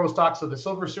light pro stocks of the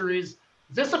Silver Series. Is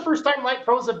this the first time light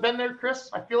pros have been there, Chris?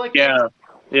 I feel like. Yeah,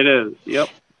 it is. Yep.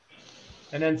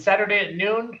 And then Saturday at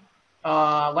noon,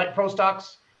 light pro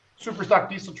stocks, super stock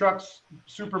diesel trucks,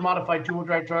 super modified two-wheel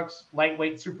drive trucks,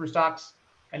 lightweight super stocks.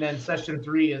 And then session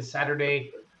 3 is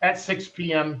Saturday at 6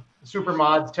 p.m. Super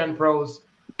mods, 10 pros,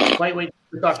 lightweight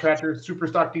super stock tractors, super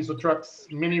stock diesel trucks,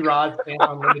 mini rods, and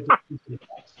unlimited diesel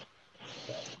trucks.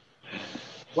 So,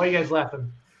 why are you guys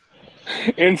laughing?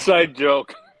 Inside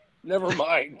joke. Never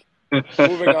mind.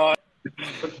 Moving on.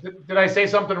 Did I say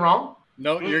something wrong?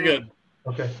 No, you're good.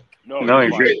 Okay. No, you're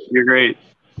great. You're great.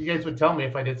 You guys would tell me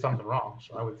if I did something wrong,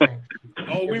 so I would think.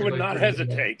 Oh, we would not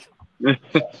hesitate.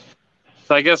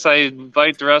 So I guess I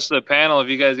invite the rest of the panel, if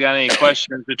you guys got any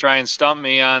questions, to try and stump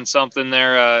me on something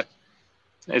there.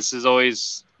 This is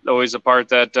always a part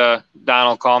that Don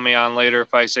will call me on later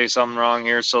if I say something wrong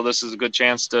here. So this is a good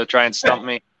chance to try and stump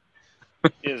me.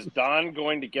 Is Don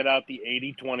going to get out the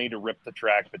 80-20 to rip the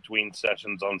track between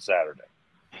sessions on Saturday?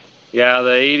 Yeah,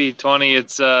 the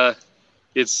 80-20,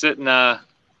 it's sitting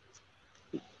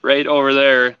right over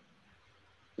there.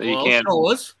 You can't.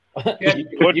 Show us.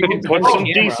 Put some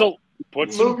diesel.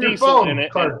 Put some diesel in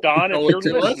it. And Don, if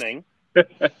you're listening,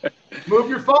 move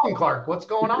your phone, Clark. What's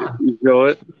going on? You show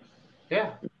it.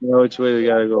 Yeah. No, which way we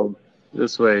gotta go?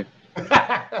 This way.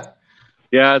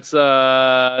 Yeah, it's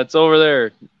over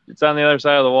there. It's on the other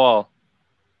side of the wall.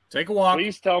 Take a walk.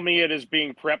 Please tell me it is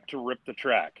being prepped to rip the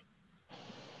track.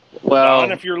 Well,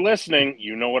 Don, if you're listening,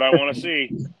 you know what I want to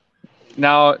see.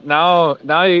 Now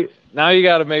you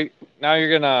gotta make. Now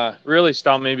you're gonna really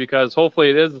stump me because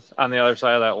hopefully it is on the other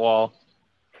side of that wall.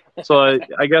 So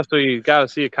I guess we got to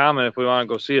see a comment if we want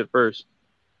to go see it first,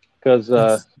 because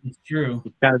it's true.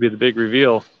 It's kind of be the big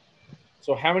reveal.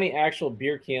 So how many actual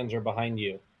beer cans are behind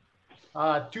you?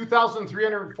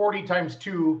 2,340 times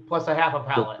 2 plus a half a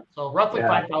pallet. So roughly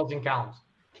 5,000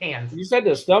 cans. You said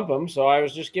to stump them, so I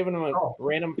was just giving them a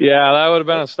random. Yeah, that would have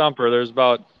been a stumper. There's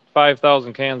about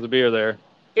 5,000 cans of beer there.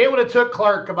 It would have took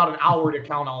Clark about an hour to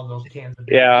count all of those cans of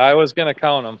beer. Yeah, I was going to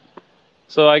count them.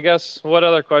 So I guess what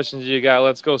other questions you got?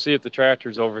 Let's go see if the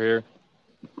tractor's over here.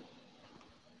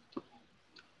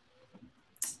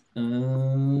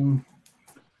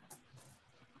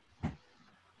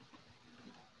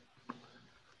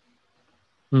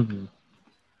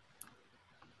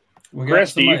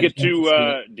 Chris, do you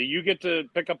get to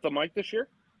pick up the mic this year?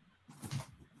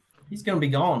 He's going to be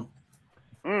gone.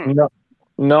 No, that's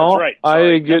right.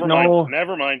 Sorry. I get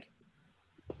Never mind.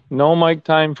 No mic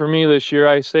time for me this year.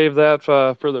 I saved that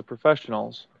for the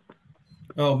professionals.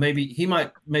 Oh, maybe he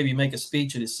might make a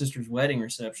speech at his sister's wedding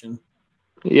reception.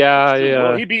 Yeah,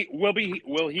 yeah.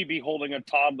 Will he be holding a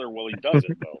toddler while he does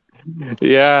it though?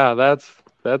 Yeah,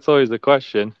 that's always the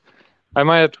question. I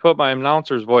might have to put my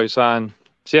announcer's voice on.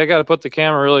 See, I got to put the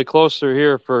camera really closer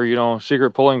here for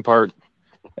secret pulling part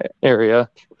area.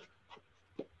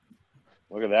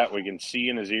 Look at that. We can see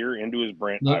in his ear into his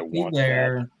brain. Look, I want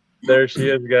there. that. There she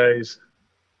is, guys.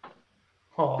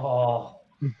 Oh,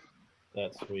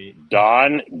 that's sweet.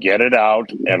 Don, get it out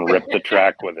and rip the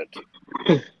track with it.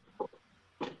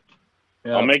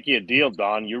 Yeah. I'll make you a deal,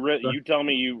 Don. You tell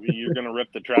me you're going to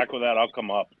rip the track with that, I'll come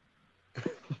up.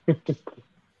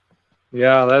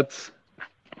 Yeah, that's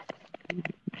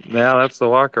the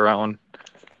walk around.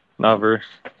 Never.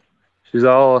 She's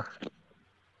all.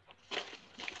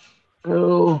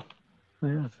 Oh,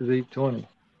 yeah, it's 8:20.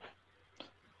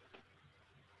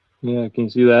 Yeah, can you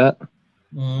see that?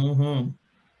 Mm-hmm.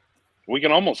 We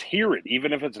can almost hear it,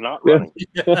 even if it's not running.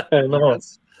 Yeah, I know.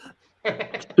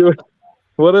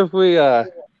 What if we?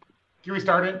 Can we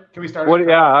start it?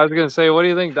 Yeah, I was gonna say, what do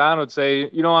you think Don would say?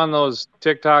 On those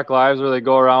TikTok lives where they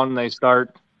go around and they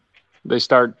start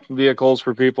vehicles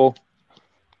for people.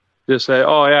 Just say,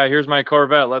 "Oh yeah, here's my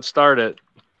Corvette. Let's start it."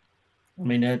 I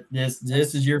mean, this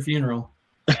is your funeral.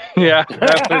 Yeah,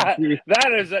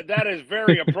 that is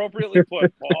very appropriately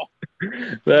put, Paul.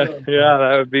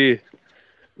 That would be.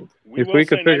 If we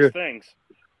could figure nice things.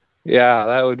 Yeah,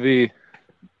 that would be.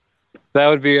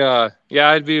 I'd be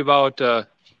about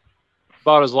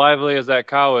as lively as that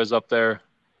cow is up there.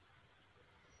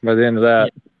 By the end of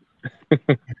that,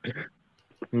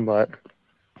 but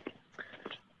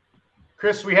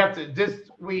Chris, we have to.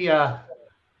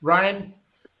 Ryan,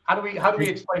 how do we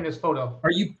explain this photo?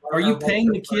 Are you paying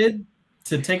the kid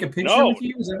to take a picture with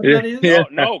you? Is that what that is? Yeah.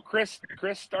 No. Chris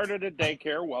started a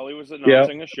daycare while he was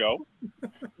announcing a show,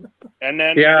 and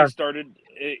then he started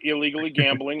illegally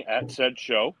gambling at said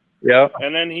show. Yep.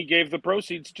 And then he gave the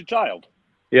proceeds to child.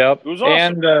 Yep. It was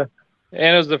awesome. And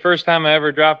it was the first time I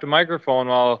ever dropped a microphone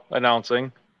while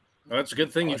announcing. Well, that's a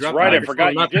good thing you That's dropped. Right, the I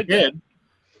forgot you did that.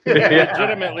 Yeah.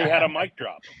 Legitimately had a mic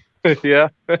drop. Yeah.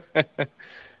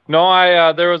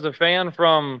 No, there was a fan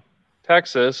from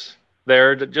Texas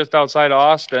there, just outside of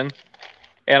Austin,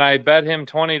 and I bet him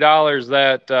 $20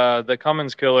 that the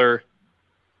Cummins Killer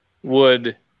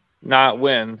would not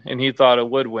win, and he thought it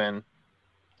would win.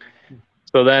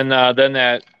 So then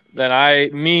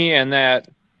me and that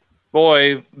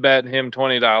boy bet him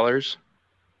 $20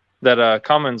 that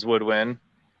Cummins would win,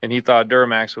 and he thought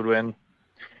Duramax would win.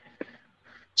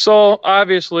 So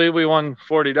obviously we won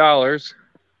 $40.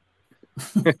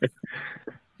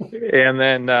 And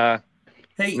then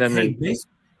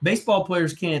baseball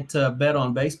players can't bet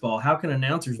on baseball. How can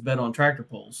announcers bet on tractor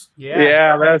pulls?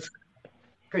 Yeah,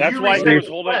 that's why he was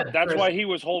holding. That's why he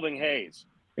was holding Hayes.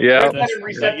 Yeah,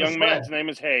 that young man's name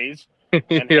is Hayes,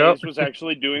 and Hayes was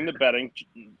actually doing the betting.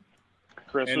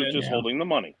 Chris was just holding the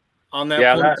money. On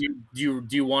that point, do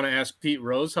you want to ask Pete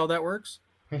Rose how that works?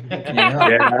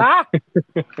 Yeah.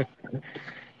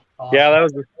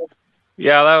 Awesome.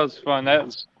 Yeah, that was fun. That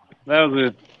was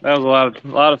a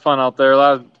lot of fun out there. A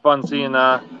lot of fun seeing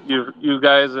you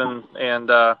guys and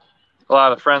a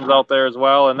lot of friends out there as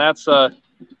well. And that's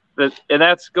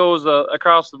goes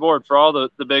across the board for all the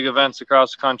big events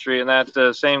across the country. And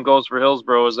that same goes for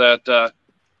Hillsboro. Is that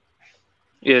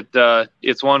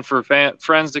it's one for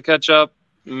friends to catch up,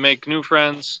 make new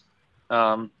friends,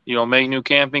 make new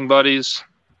camping buddies,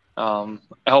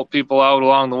 help people out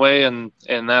along the way, and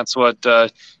that's what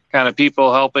kind of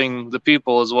people helping the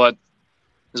people is what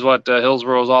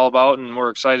Hillsboro is all about, and we're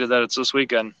excited that it's this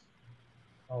weekend.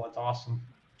 Oh, it's awesome!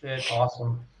 It's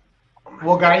awesome.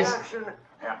 Well, guys,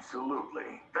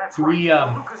 absolutely. Do we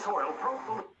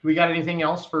got anything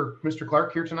else for Mr.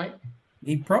 Clark here tonight?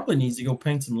 He probably needs to go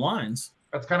paint some lines.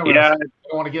 That's kind of what I don't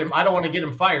want to get him. I don't want to get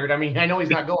him fired. I mean, I know he's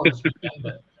not going this weekend,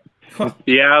 but.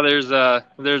 Yeah, there's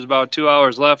about 2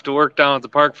 hours left to work down at the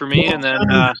park for me, and then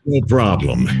no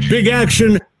problem. Big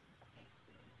action.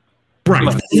 Right.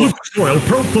 The Lucas Oil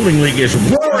Pro Pulling League is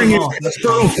roaring into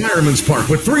Hillsboro Fireman's Park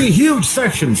with 3 huge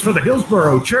sessions for the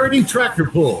Hillsboro Charity Tractor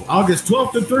Pull, August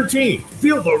 12th and 13th.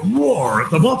 Feel the roar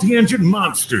of the multi-engine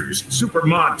monsters, Super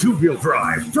Mod 2-wheel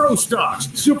drive, throw stocks,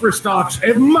 super stocks,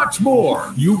 and much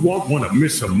more. You won't want to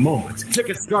miss a moment.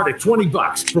 Tickets start at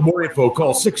 $20. For more info,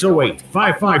 call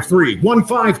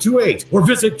 608-553-1528 or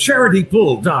visit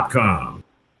charitypull.com.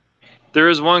 There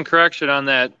is one correction on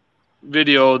that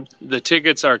video. The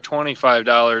tickets are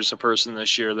 $25 a person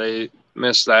this year. They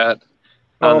missed that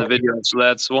on the video, so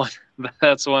that's one.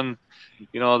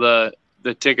 The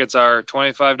tickets are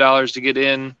 $25 to get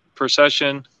in per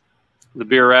session. The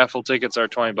beer raffle tickets are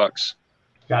 $20.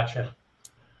 Gotcha.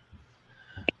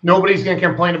 Nobody's gonna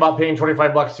complain about paying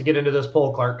 $25 to get into this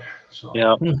poll, Clark. So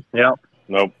yeah.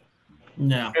 Nope.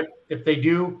 No. If they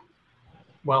do,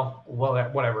 well,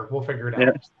 whatever. We'll figure it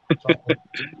out. Yeah.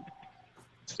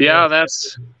 Yeah,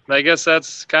 I guess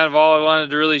that's kind of all I wanted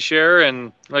to really share.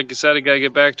 And like you said, I got to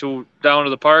get back down to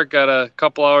the park. Got a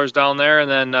couple hours down there, and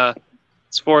then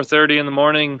it's 4:30 in the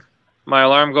morning. My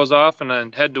alarm goes off, and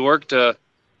then head to work to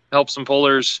help some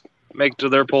pullers make it to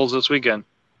their pulls this weekend.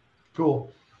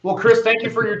 Cool. Well, Chris, thank you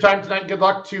for your time tonight. Good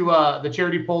luck to the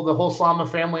charity pull, the whole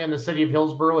Slama family in the city of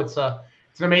Hillsboro. It's an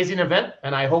amazing event,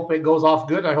 and I hope it goes off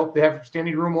good. I hope they have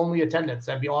standing room only attendance.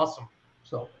 That'd be awesome.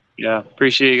 So. Yeah,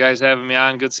 appreciate you guys having me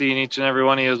on. Good seeing each and every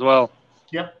one of you as well.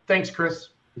 Yep. Thanks, Chris.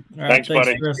 All right, thanks,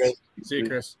 buddy. Chris. See you,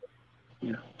 Chris.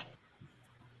 Yeah.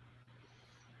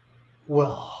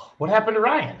 Well, what happened to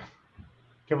Ryan?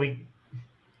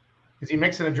 Is he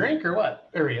mixing a drink or what?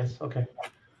 There he is. Okay.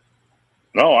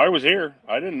 No, I was here.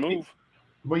 I didn't move.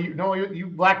 Well, you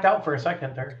blacked out for a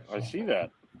second there. So. I see that.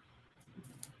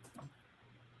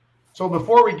 So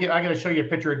before I got to show you a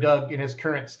picture of Doug in his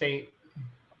current state.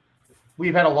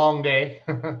 We've had a long day.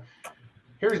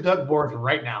 Here's Doug Borth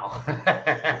right now.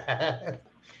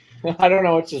 I don't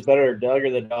know which is better, Doug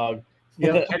or the dog.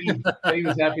 Yeah, Teddy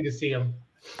was happy to see him.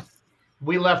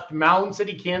 We left Mound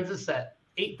City, Kansas at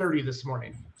 8:30 this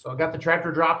morning. So I got the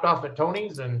tractor dropped off at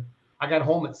Tony's, and I got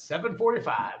home at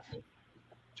 7:45.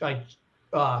 I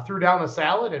threw down a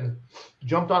salad and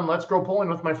jumped on Let's Go Pulling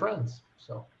with my friends.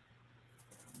 So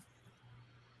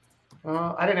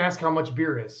I didn't ask how much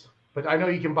beer is. But I know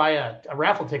you can buy a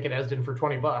raffle ticket, Esden, for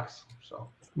 $20. So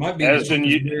might be Esden,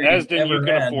 you can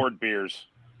afford beers.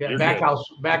 Yeah,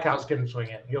 Backhouse can swing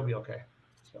it. He'll be okay.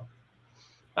 So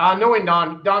knowing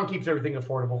Don keeps everything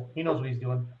affordable. He knows what he's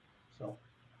doing. So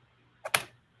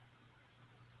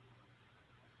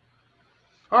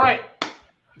all right.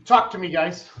 Talk to me,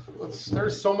 guys.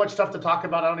 There's so much stuff to talk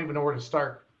about. I don't even know where to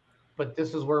start. But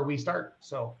this is where we start.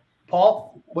 So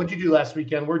Paul, what'd you do last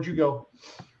weekend? Where'd you go?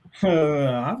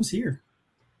 I was here.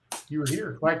 You were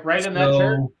here, like right in that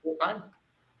chair full time?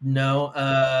 No.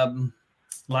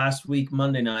 Last week,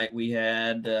 Monday night, we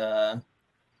had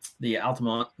the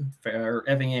Altamont Fair,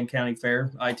 Effingham County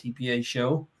Fair ITPA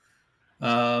show.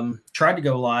 Tried to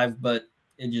go live, but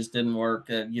it just didn't work.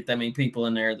 Get that many people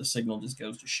in there, the signal just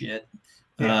goes to shit.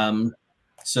 Yeah.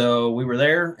 So we were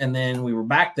there, and then we were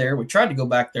back there. We tried to go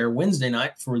back there Wednesday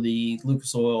night for the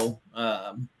Lucas Oil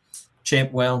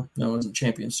it wasn't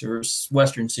Champion Series,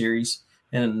 Western Series,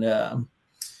 and the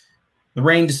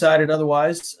rain decided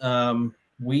otherwise. I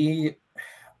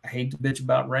hate to bitch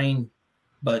about rain,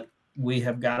 but we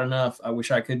have got enough. I wish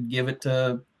I could give it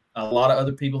to a lot of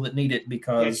other people that need it,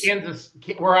 because Kansas,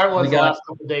 where I was the last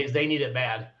couple of days, they need it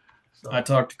bad. So. I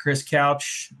talked to Chris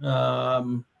Couch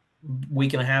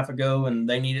week and a half ago, and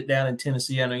they need it down in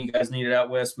Tennessee. I know you guys need it out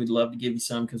west. We'd love to give you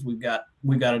some, because we've got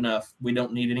enough. We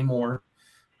don't need any more.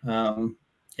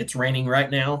 It's raining right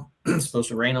now It's supposed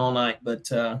to rain all night, but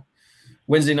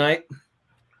Wednesday night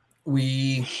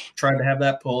we tried to have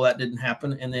that pull. That didn't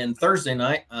happen. And then Thursday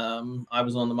night, I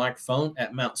was on the microphone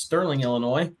at Mount Sterling,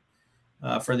 Illinois,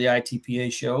 for the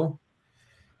ITPA show.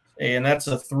 And that's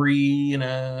that's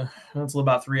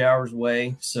about 3 hours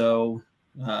away. So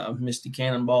Misty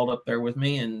cannonballed up there with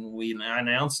me, and I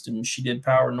announced, and she did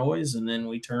Power Noise, and then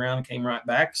we turned around and came right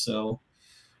back. So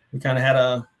we kind of had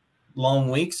a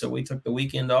long week, so we took the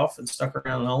weekend off and stuck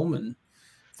around home, and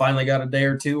finally got a day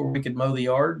or two where we could mow the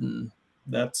yard, and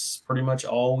that's pretty much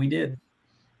all we did.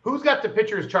 Who's got the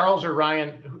pictures, Charles or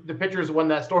Ryan? The pictures when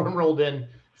that storm rolled in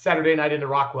Saturday night into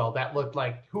Rockwell. That looked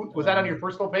like, who was that on your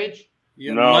personal page?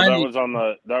 Yeah, no,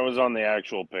 that was on the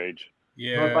actual page.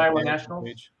 Yeah, North Iowa National.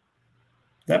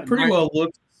 That pretty well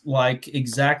looked like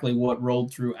exactly what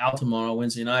rolled through Altamont on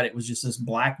Wednesday night. It was just this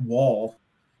black wall,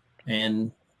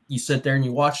 and you sit there and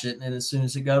you watched it, and as soon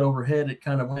as it got overhead, it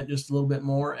kind of went just a little bit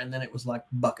more, and then it was like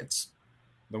buckets.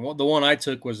 The one I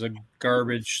took was a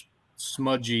garbage,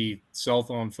 smudgy cell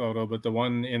phone photo, but the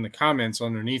one in the comments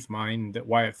underneath mine that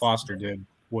Wyatt Foster did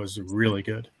was really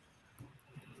good.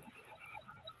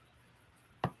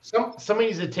 Somebody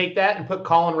needs to take that and put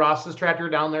Colin Ross's tractor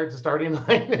down there at the starting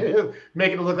line,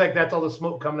 making it look like that's all the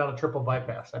smoke coming out of triple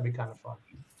bypass. That'd be kind of fun.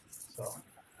 So.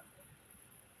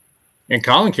 And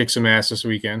Colin kicked some ass this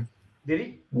weekend. Did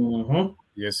he? Mm-hmm.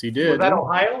 Yes, he did. Was that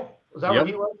Ohio? Was that what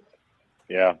he was?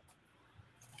 Yeah.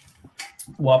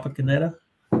 Wapakoneta.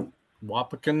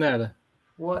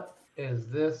 What is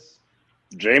this?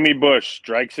 Jamie Bush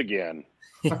strikes again.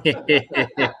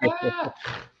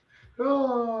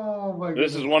 Oh my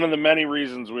goodness. This is one of the many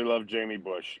reasons we love Jamie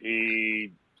Bush.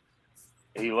 He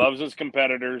loves his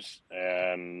competitors,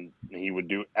 and he would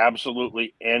do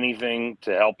absolutely anything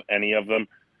to help any of them,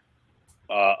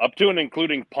 up to and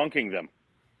including punking them.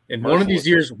 And one of these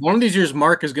years,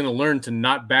 Mark is going to learn to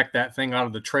not back that thing out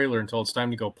of the trailer until it's time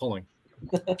to go pulling.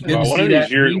 One of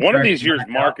these years,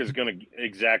 Mark is going to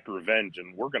exact revenge,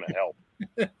 and we're going to help.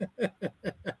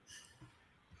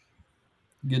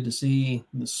 Good to see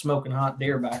the smoking hot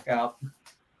deer back out.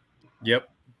 Yep.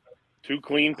 2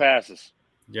 clean passes.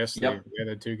 Yes, yep. They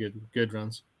had 2 good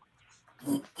runs.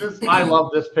 I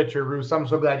love this picture, Bruce. I'm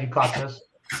so glad you caught this.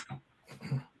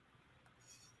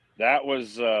 That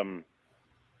was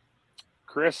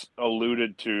Chris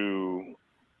alluded to.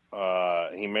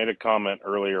 He made a comment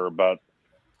earlier about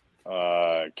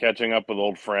catching up with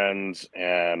old friends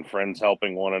and friends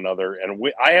helping one another. And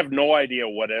I have no idea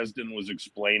what Esden was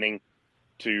explaining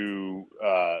to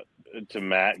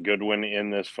Matt Goodwin in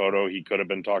this photo. He could have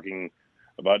been talking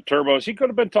about turbos. He could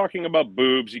have been talking about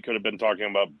boobs. He could have been talking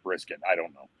about brisket. I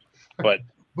don't know. But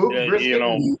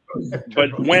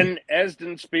but when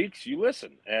Esden speaks, you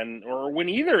listen, or when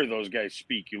either of those guys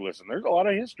speak, you listen. There's a lot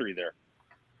of history there,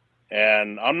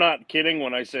 and I'm not kidding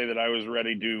when I say that I was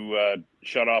ready to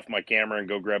shut off my camera and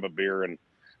go grab a beer and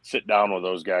sit down with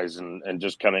those guys and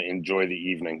just kind of enjoy the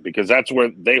evening, because that's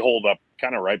where they hold up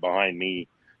kind of right behind me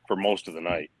for most of the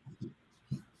night.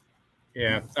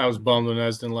 Yeah, I was bummed when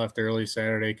Esden left early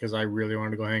Saturday because I really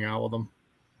wanted to go hang out with him.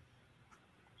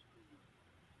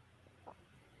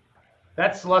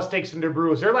 That's Lustigs and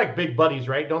DeBrew. They're like big buddies,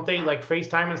 right? Don't they like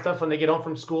FaceTime and stuff when they get home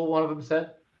from school? One of them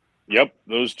said. Yep,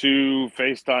 those 2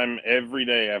 FaceTime every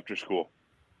day after school.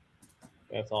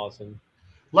 That's awesome.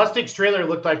 Lustig's trailer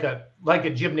looked like a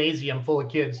gymnasium full of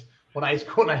kids when I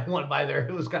went by there.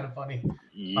 It was kind of funny.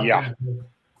 Yeah.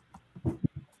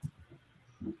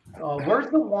 Where's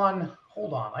the one?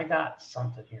 Hold on, I got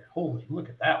something here. Holy, look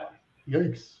at that one.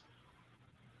 Yikes.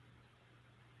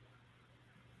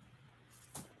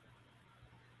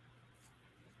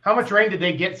 How much rain did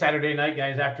they get Saturday night,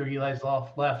 guys, after Eli's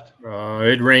left?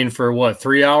 It rained for what,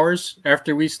 3 hours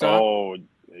after we stopped? Oh,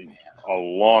 a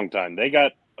long time. They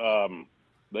got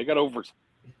over,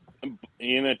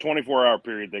 in a 24-hour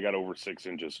period, they got over 6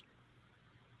 inches.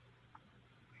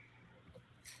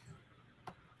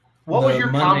 What was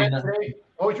your comment today?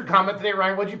 What was your comment today,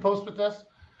 Ryan? What did you post with this?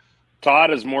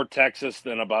 Todd is more Texas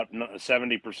than about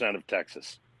 70% of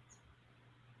Texas.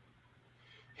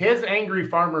 His Angry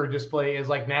Farmer display is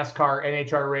like NASCAR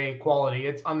NHRA quality.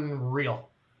 It's unreal.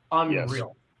 Unreal. Yes.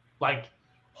 Like,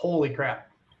 holy crap.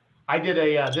 I did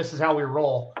a This Is How We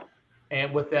Roll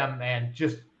and with them, and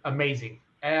just amazing.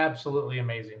 Absolutely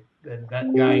amazing.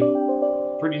 That guy,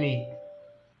 pretty neat.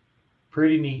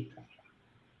 Pretty neat.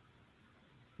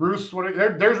 Bruce,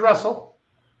 there's Russell.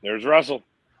 There's Russell.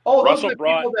 Oh, Russell those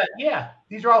are the people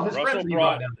these are all his Russell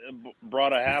friends.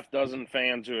 Brought a half dozen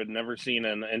fans who had never seen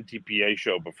an NTPA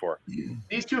show before.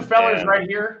 These 2 fellas right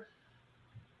here,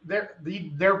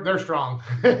 they're strong.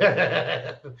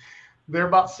 They're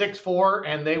about 6'4",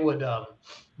 and they would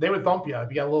They would thump you if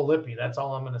you got a little lippy. That's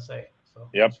all I'm going to say. So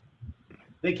Yep.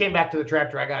 They came back to the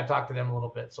tractor. I got to talk to them a little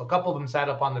bit. So a couple of them sat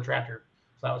up on the tractor.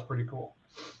 So that was pretty cool.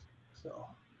 So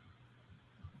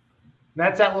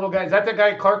that's that little guy. Is that the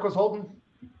guy Clark was holding?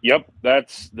 Yep.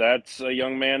 That's a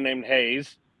young man named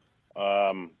Hayes.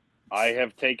 I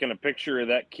have taken a picture of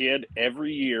that kid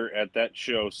every year at that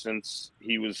show since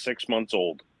he was 6 months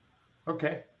old.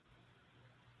 Okay.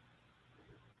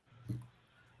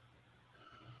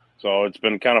 So it's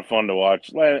been kind of fun to watch.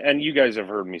 And you guys have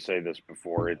heard me say this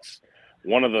before. It's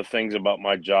one of the things about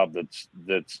my job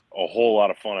that's a whole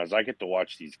lot of fun is I get to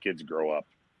watch these kids grow up.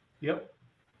 Yep.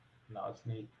 No, it's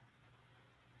neat.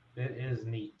 It is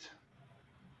neat.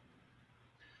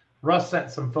 Russ sent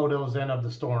some photos in of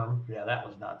the storm. Yeah, that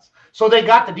was nuts. So they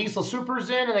got the Diesel Supers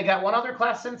in, and they got one other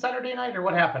class in Saturday night, or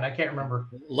what happened? I can't remember.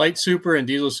 Light Super and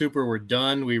Diesel Super were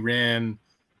done. We ran,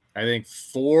 I think,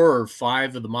 4 or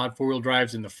 5 of the mod 4-wheel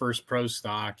drives in the first pro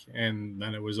stock, and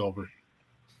then it was over.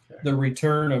 The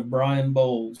return of Brian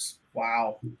Bowles.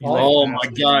 Wow. Oh my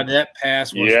God, that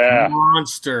pass was a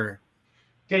monster.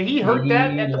 Did he hurt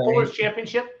that at the Pullers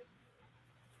Championship?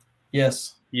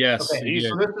 Yes. Yes. Okay.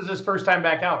 So this is his first time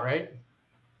back out, right?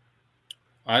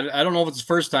 I don't know if it's his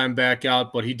first time back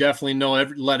out, but he definitely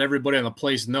let everybody on the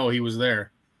place know he was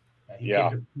there. He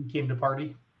came to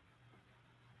party.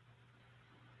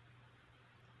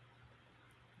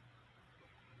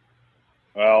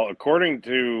 Well, according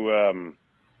to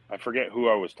I forget who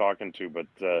I was talking to, but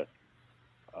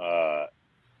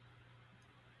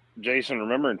Jason,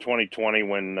 remember in 2020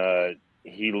 when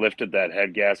he lifted that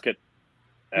head gasket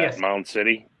at Mound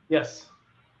City? Yes.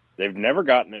 They've never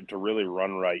gotten it to really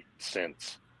run right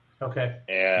since. Okay.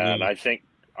 And I think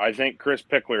Chris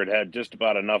Pickler had just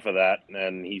about enough of that,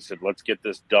 and he said, "Let's get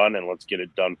this done, and let's get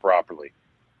it done properly."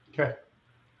 Okay.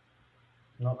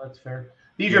 No, that's fair.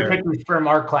 These are pictures from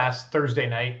our class Thursday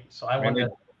night, so I wanted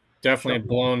to definitely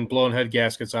blown head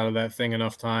gaskets out of that thing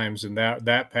enough times, and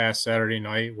that past Saturday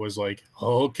night was like,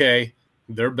 oh, okay,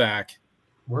 they're back.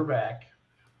 We're back.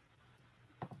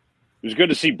 It was good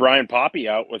to see Brian Poppy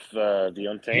out with the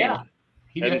Untamed. Yeah,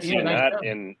 he hadn't seen that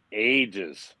in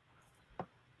ages.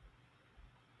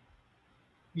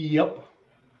 Yep,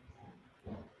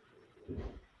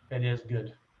 it is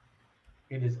good.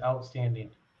 It is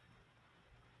outstanding.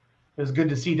 It was good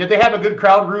to see. Did they have a good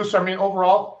crowd, Bruce? I mean,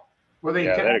 overall, were they?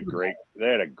 Yeah, they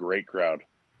had a great crowd.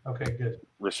 Okay, good.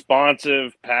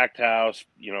 Responsive, packed house.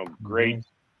 Great.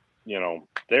 Mm-hmm.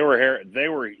 They were here. They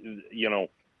were.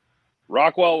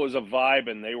 Rockwell was a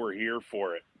vibe, and they were here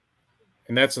for it.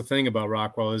 And that's the thing about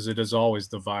Rockwell is it is always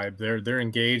the vibe. They're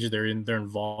engaged. They're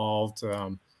involved.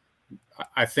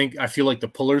 I feel like the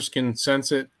pullers can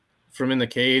sense it from in the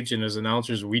cage, and as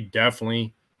announcers, we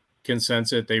definitely can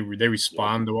sense it. They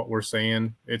respond to what we're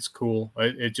saying. It's cool.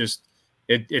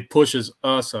 It pushes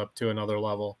us up to another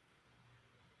level.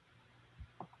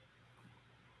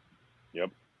 Yep,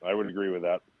 I would agree with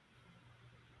that.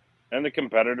 And the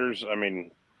competitors, I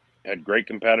mean, had great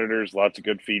competitors, lots of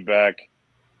good feedback.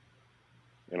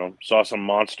 Saw some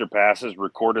monster passes,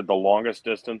 recorded the longest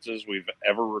distances we've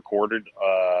ever recorded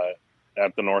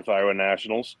at the North Iowa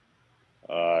Nationals.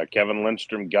 Kevin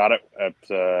Lindstrom got it at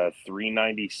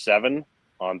 397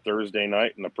 on Thursday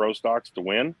night in the Pro Stocks to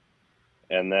win.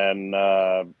 And then,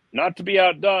 not to be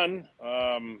outdone,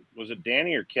 was it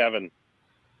Danny or Kevin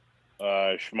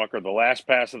Schmucker, the last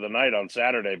pass of the night on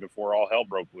Saturday before all hell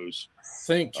broke loose? I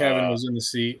think Kevin was in the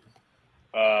seat.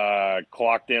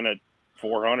 Clocked in at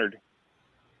 400.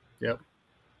 Yep.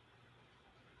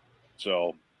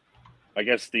 So, I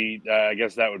guess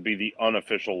that would be the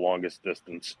unofficial longest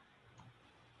distance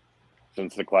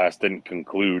since the class didn't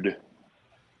conclude.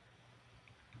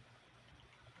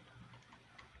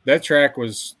 That track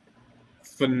was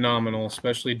phenomenal,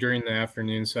 especially during the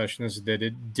afternoon sessions, that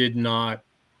it did not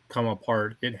come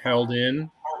apart. It held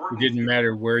in. It didn't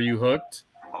matter where you hooked.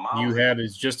 You had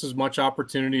just as much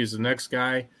opportunity as the next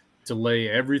guy to lay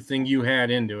everything you had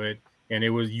into it, and it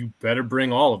was you better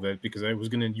bring all of it because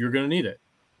you're gonna need it.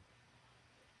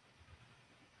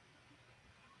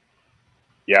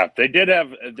 Yeah, they did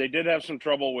have some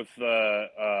trouble with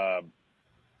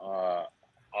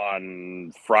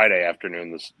on Friday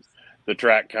afternoon. The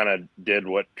track kind of did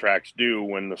what tracks do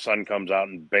when the sun comes out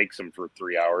and bakes them for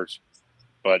 3 hours.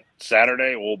 But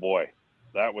Saturday, oh boy,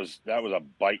 that was a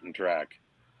biting track.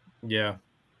 Yeah.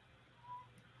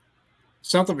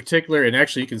 Something particular, and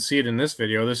actually you can see it in this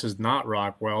video. This is not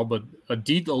Rockwell, but a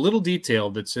little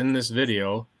detail that's in this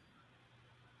video.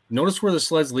 Notice where the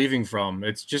sled's leaving from.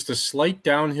 It's just a slight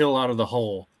downhill out of the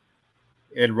hole.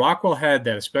 And Rockwell had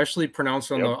that, especially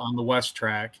pronounced on the west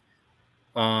track,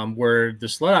 where the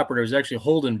sled operator was actually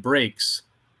holding brakes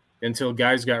until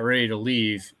guys got ready to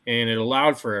leave, and it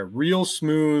allowed for a real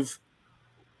smooth,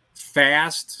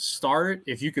 fast start.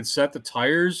 If you could set the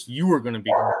tires, you were going to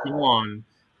be on,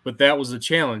 but that was the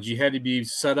challenge. You had to be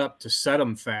set up to set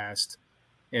them fast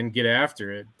and get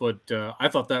after it. But I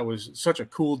thought that was such a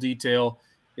cool detail.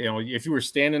 You know, if you were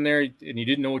standing there and you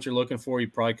didn't know what you're looking for, you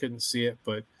probably couldn't see it,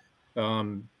 but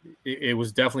it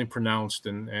was definitely pronounced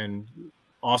and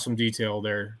awesome detail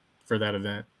there for that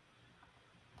event.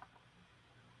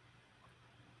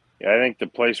 Yeah, I think the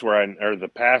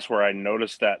pass where I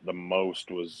noticed that the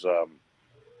most was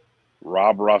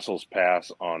Rob Russell's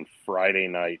pass on Friday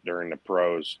night during the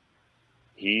pros.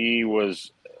 It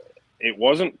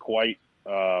wasn't quite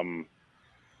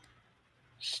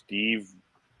Steve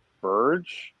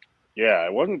Burge. Yeah,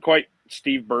 it wasn't quite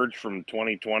Steve Burge from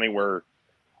 2020 where,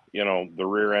 you know, the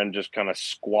rear end just kind of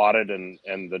squatted and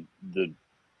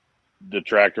the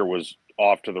tractor was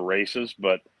off to the races,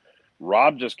 but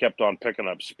Rob just kept on picking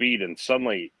up speed, and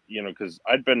suddenly, you know, because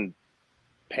I'd been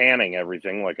panning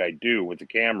everything like I do with the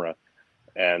camera,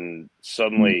 and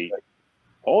suddenly,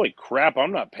 holy crap,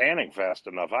 I'm not panning fast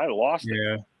enough. I lost it.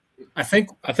 Yeah. I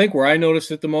think where I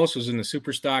noticed it the most was in the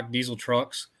super stock diesel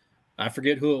trucks. I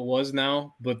forget who it was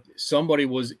now, but somebody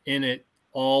was in it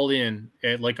all in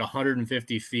at like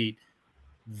 150 feet.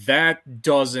 That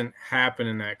doesn't happen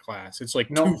in that class. It's like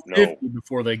 250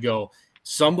 before they go.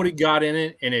 Somebody got in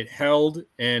it and it held,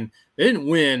 and they didn't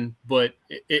win, but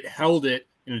it held it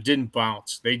and it didn't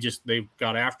bounce. They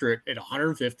got after it at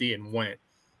 150 and went.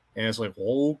 And it's like,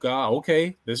 oh God,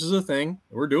 okay, this is a thing.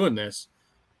 We're doing this.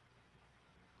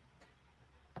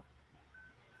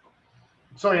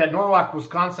 So yeah, Norwalk,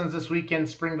 Wisconsin's this weekend.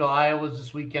 Springville, Iowa's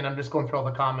this weekend. I'm just going through all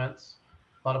the comments.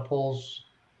 A lot of polls.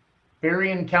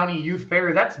 Berrien County Youth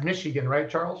Fair. That's Michigan, right,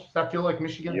 Charles? Does that feel like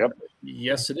Michigan? Yep.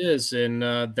 Yes, it is, and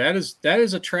that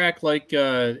is a track like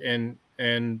and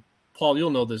Paul, you'll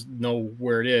know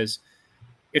where it is.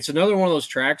 It's another one of those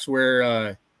tracks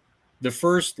where the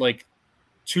first like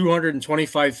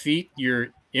 225 feet you're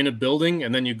in a building,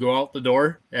 and then you go out the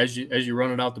door as you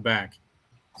run it out the back.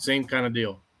 Same kind of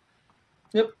deal.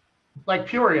 Yep. Like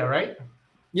Peoria, right?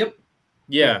 Yep.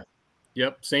 Yeah.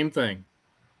 Yep. Same thing.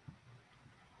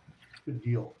 Good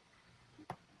deal.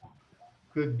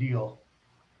 Good deal.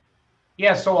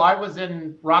 Yeah, so I was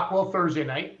in Rockwell Thursday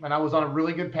night, and I was on a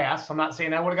really good pass. I'm not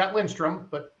saying I would have got Lindstrom,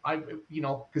 but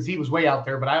because he was way out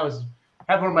there. But I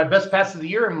had one of my best passes of the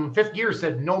year, and fifth gear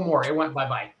said no more. It went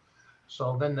bye-bye.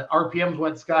 So then the RPMs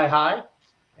went sky high,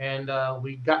 and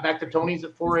we got back to Tony's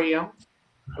at 4 a.m.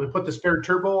 We put the spare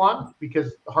turbo on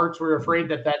because the Hearts were afraid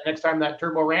that next time that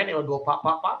turbo ran, it would go pop,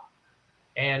 pop, pop.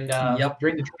 And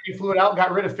drained the training fluid out,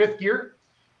 got rid of fifth gear,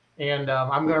 and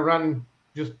I'm going to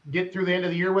just get through the end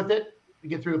of the year with it,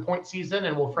 get through the point season,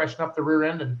 and we'll freshen up the rear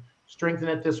end and strengthen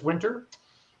it this winter.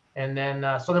 And then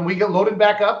then we get loaded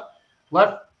back up,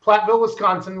 left Platteville,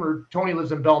 Wisconsin, where Tony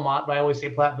lives in Belmont, but I always say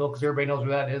Platteville because everybody knows where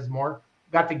that is more.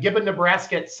 Got to Gibbon,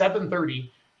 Nebraska at 7:30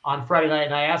 on Friday night,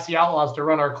 and I asked the Outlaws to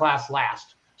run our class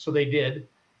last, so they did.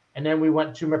 And then we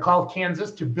went to McCall,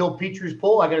 Kansas, to Bill Petrie's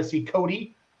pool. I got to see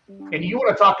Cody. And you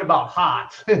want to talk about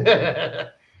hot.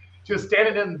 just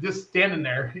standing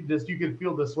there, you could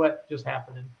feel the sweat just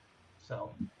happening.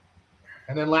 So,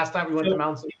 and then last time we went to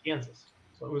Mountain City, Kansas.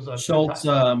 So it was a Schultz.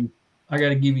 I got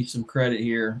to give you some credit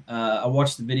here. I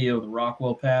watched the video of the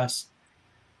Rockwell pass.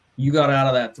 You got out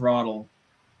of that throttle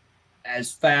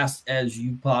as fast as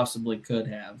you possibly could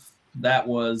have. That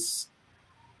was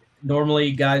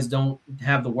normally guys don't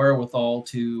have the wherewithal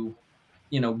to,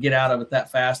 get out of it that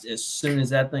fast. As soon as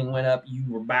that thing went up, you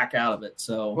were back out of it.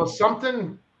 So, well,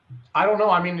 something, I don't know.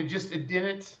 I mean, it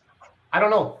didn't, I don't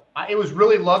know. It was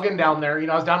really lugging down there.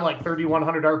 I was down to like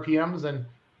 3,100 RPMs and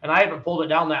I haven't pulled it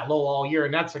down that low all year.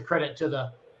 And that's a credit to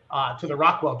the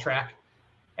Rockwell track.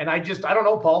 And I don't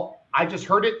know, Paul, I just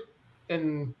heard it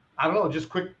and I don't know, just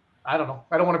quick. I don't know.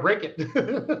 I don't want to break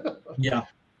it. Yeah.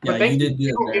 But thank you.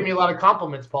 You gave me a lot of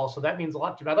compliments, Paul. So that means a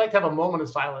lot to me. I'd like to have a moment of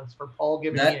silence for Paul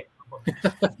giving me a compliment.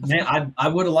 Man, I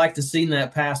would have liked to seen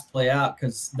that pass play out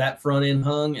because that front end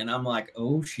hung, and I'm like,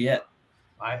 oh shit.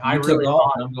 I really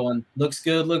thought. I'm going, looks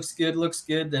good.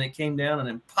 Then it came down and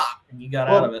then pop, and you got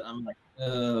out of it. I'm like,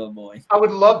 oh boy. I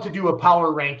would love to do a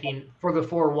power ranking for the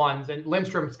 4-1s, and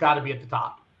Lindstrom's got to be at the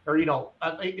top. Or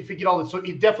if you get all this, so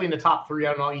he's definitely in the top 3.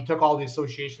 I don't know. He took all the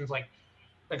associations like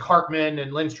Hartman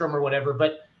and Lindstrom or whatever,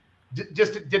 but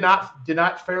just did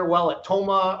not fare well at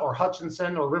Toma or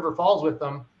Hutchinson or River Falls with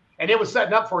them. And it was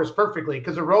setting up for us perfectly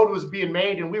because the road was being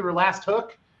made and we were last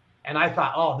hook. And I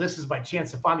thought, oh, this is my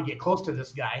chance to finally get close to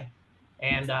this guy.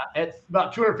 And at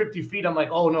about 250 feet, I'm like,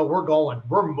 oh, no,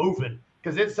 we're moving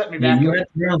because it set me back. You're at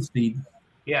ground speed.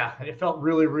 Yeah, it felt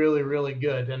really, really, really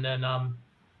good. And then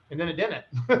it didn't.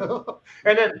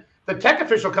 And then the tech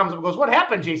official comes up and goes, "What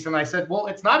happened, Jason?" I said, "Well,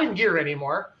 it's not in gear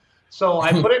anymore." So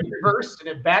I put it in reverse and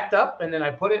it backed up, and then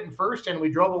I put it in first and we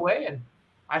drove away. And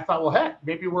I thought, well, heck,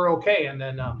 maybe we're okay. And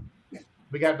then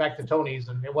we got back to Tony's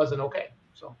and it wasn't okay.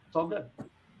 So it's all good.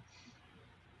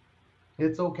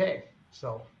 It's okay.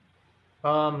 So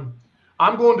I'm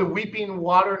going to Weeping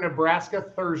Water, Nebraska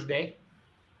Thursday,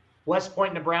 West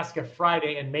Point, Nebraska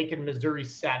Friday, and Macon, Missouri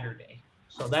Saturday.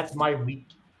 So that's my week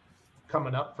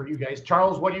coming up for you guys.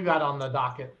 Charles, what do you got on the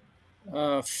docket?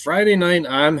 Friday night,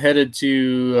 I'm headed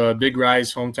to Big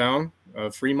Rise hometown,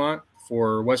 Fremont,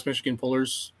 for West Michigan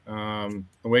Pullers,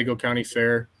 Owego County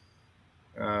Fair.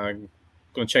 Going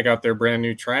to check out their brand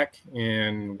new track,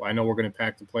 and I know we're going to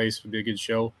pack the place. It'll be a good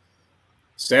show.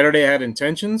 Saturday, I had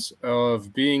intentions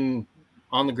of being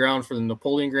on the ground for the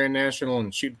Napoleon Grand National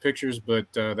and shooting pictures, but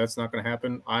that's not going to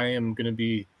happen. I am going to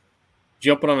be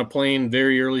jumping on a plane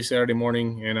very early Saturday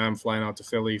morning, and I'm flying out to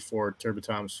Philly for Turbo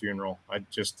Tom's funeral. It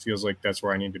just feels like that's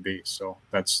where I need to be. So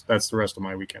that's the rest of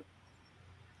my weekend.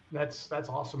 That's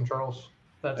awesome, Charles.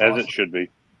 That's As awesome. it should be.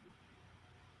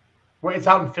 Wait, it's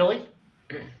out in Philly?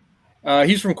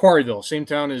 He's from Quarryville, same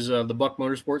town as the Buck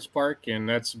Motorsports Park, and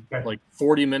that's like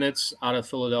 40 minutes out of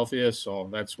Philadelphia. So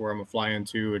that's where I'm going to fly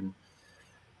into, and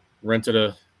rented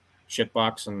a shit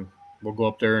box, and we'll go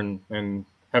up there and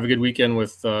have a good weekend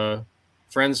with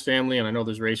friends, family, and I know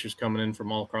there's racers coming in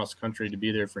from all across the country to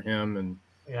be there for him. And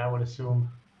yeah, I would assume.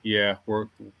 Yeah,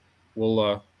 we'll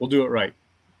do it right.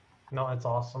 No, that's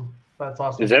awesome. That's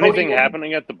awesome. Is anything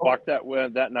happening at the Buck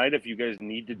that night if you guys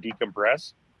need to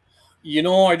decompress?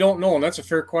 I don't know, and that's a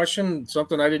fair question.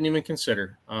 Something I didn't even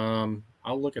consider. I'll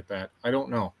look at that. I don't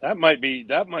know. That might be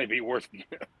worth.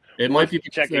 It might be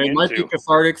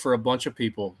cathartic for a bunch of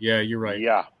people. Yeah, you're right.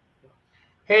 Yeah.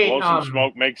 Hey, blow some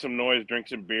smoke, make some noise, drink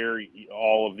some beer,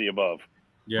 all of the above.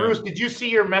 Yeah. Bruce, did you see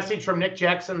your message from Nick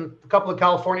Jackson? A couple of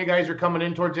California guys are coming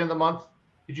in towards the end of the month.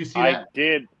 Did you see that?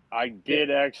 I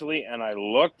did actually, and I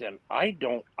looked, and I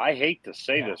hate to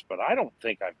say this, but I don't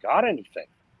think I've got anything.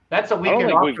 That's a weekend. I don't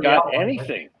think we've got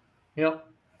anything. Yep.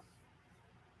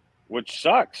 Which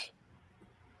sucks.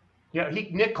 Yeah,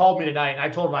 Nick called me tonight, and I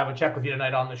told him I would check with you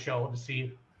tonight on the show to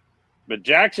see. But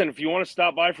Jackson, if you want to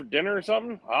stop by for dinner or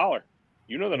something, holler.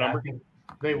 You know the number.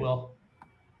 They will.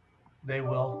 They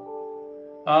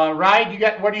will. Ride,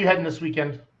 where are you heading this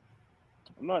weekend?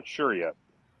 I'm not sure yet.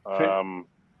 I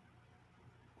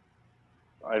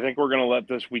think we're going to let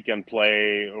this weekend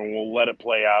play, or we'll let it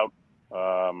play out,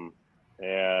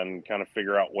 and kind of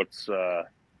figure out what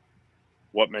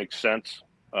makes sense.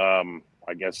 I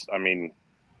guess,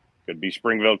 could be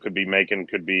Springville, could be Macon,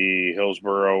 could be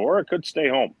Hillsboro, or it could stay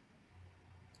home.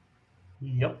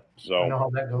 Yep. So I know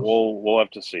how that goes. We'll have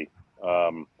to see.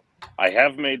 I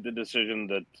have made the decision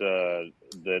that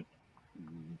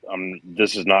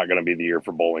this is not going to be the year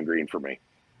for Bowling Green for me.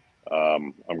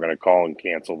 I'm going to call and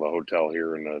cancel the hotel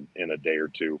here in a day or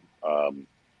two.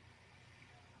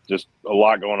 Just a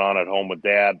lot going on at home with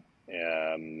Dad,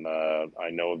 and I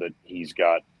know that he's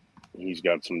got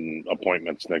some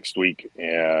appointments next week,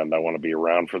 and I want to be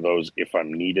around for those if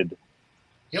I'm needed.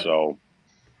 Yep. So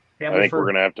I think we're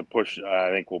going to have to push. I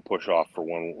think we'll push off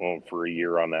for a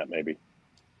year on that, maybe.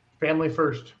 Family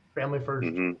first. Family first.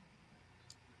 Mm-hmm.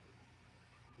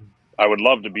 I would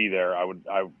love to be there. I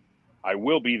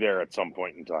will be there at some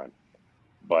point in time,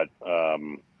 but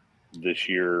this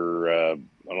year I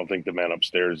don't think the man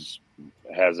upstairs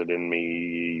has it in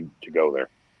me to go there.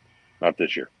 Not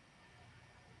this year.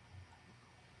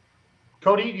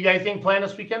 Cody, you got anything planned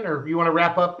this weekend, or you want to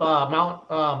wrap up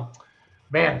McLeod?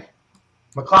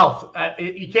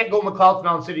 You can't go McLeod to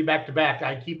Mountain City back to back.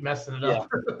 I keep messing it up.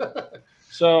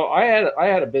 So I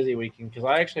had a busy weekend because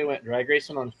I actually went drag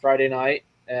racing on Friday night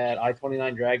at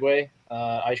I-29 Dragway.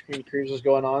 Ice cream cruise was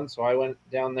going on, so I went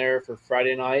down there for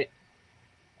Friday night.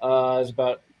 It was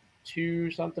about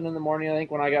 2-something in the morning, I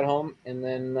think, when I got home, and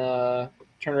then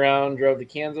turned around, drove to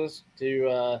Kansas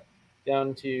to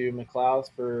down to McLeod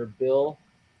for Bill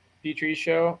Petrie's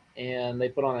show, and they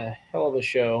put on a hell of a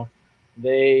show.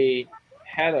 They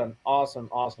had an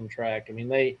awesome track. I mean,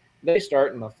 they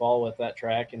start in the fall with that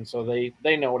track, and so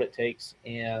they know what it takes.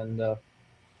 And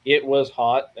it was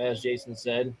hot, as Jason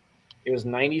said. It was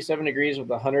 97 degrees with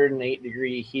a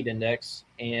 108-degree heat index,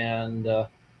 and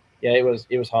it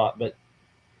was hot. But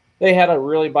they had a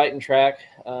really biting track.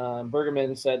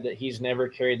 Bergerman said that he's never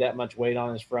carried that much weight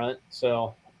on his front,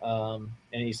 so and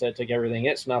he said it took everything.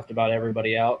 It snuffed about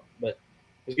everybody out, but it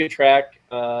was a good track.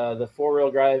 The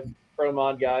four-wheel drive Pro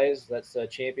Mod guys, that's a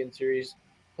Champion Series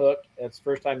hook. That's the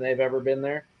first time they've ever been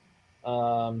there.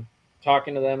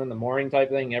 talking to them in the morning type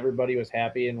thing, everybody was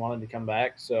happy and wanted to come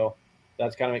back. So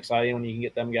that's kind of exciting when you can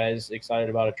get them guys excited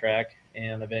about a track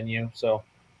and a venue. So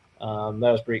that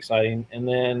was pretty exciting. And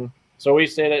then so we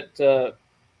stayed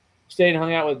and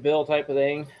hung out with Bill type of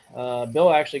thing.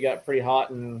 Bill actually got pretty hot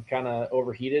and kind of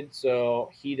overheated, so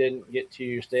he didn't get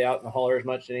to stay out in the hauler as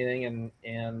much as anything,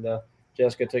 and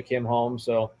Jessica took him home.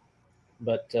 So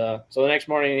the next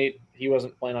morning he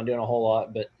wasn't planning on doing a whole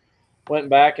lot, but went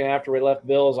back, and after we left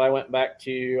Bill's, I went back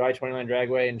to I-29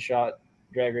 Dragway and shot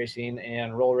drag racing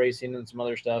and roll racing and some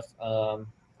other stuff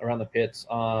around the pits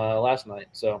last night.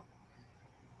 So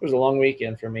it was a long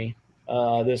weekend for me.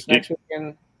 This next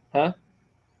weekend, huh?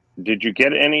 Did you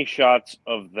get any shots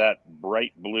of that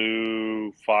bright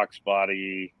blue Fox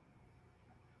body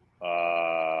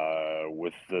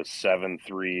with the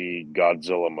 7.3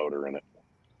 Godzilla motor in it?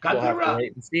 We'll have to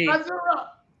wait and see. Godzilla.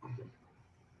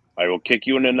 I will kick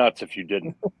you in the nuts if you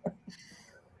didn't.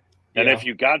 And if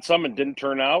you got some and didn't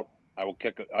turn out, I will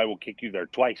kick you there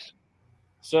twice.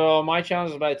 So my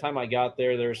challenge is by the time I got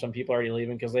there were some people already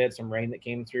leaving because they had some rain that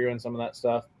came through and some of that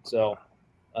stuff. So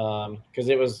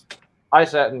because I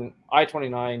sat in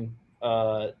I-29,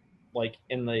 like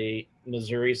in the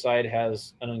Missouri side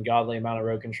has an ungodly amount of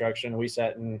road construction. We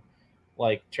sat in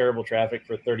like terrible traffic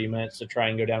for 30 minutes to try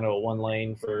and go down to a one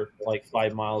lane for like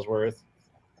 5 miles worth.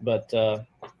 But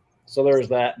so there was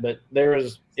that, but it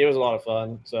was a lot of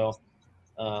fun. So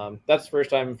that's the first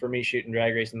time for me shooting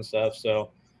drag racing and stuff. So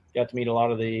got to meet a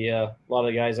lot of the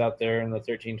guys out there in the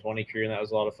 1320 crew, and that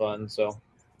was a lot of fun. So,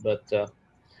 but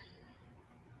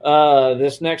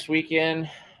this next weekend,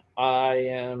 I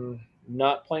am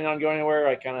not planning on going anywhere.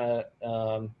 I kind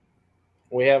of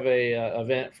we have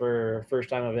a first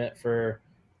time event for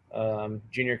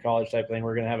junior college type thing.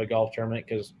 We're going to have a golf tournament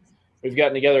because we've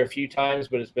gotten together a few times,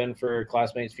 but it's been for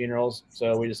classmates' funerals.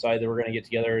 So we decided that we're going to get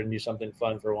together and do something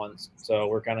fun for once. So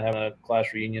we're kind of having a class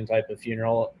reunion type of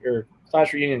funeral or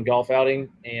class reunion golf outing.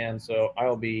 And so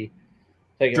I'll be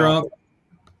taking drunk.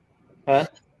 Huh?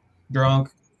 Drunk.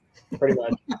 Pretty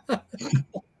much.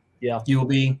 Yeah. You will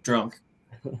be drunk.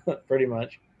 Pretty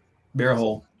much. Bear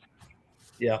hole.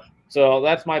 Yeah. So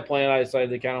that's my plan. I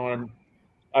decided to kind of want to,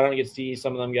 I don't get to see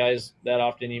some of them guys that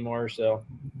often anymore. So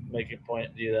make a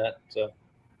point to do that. So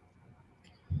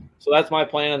that's my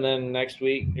plan. And then next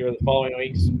week or the following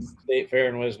week's State Fair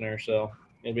in Wisner. So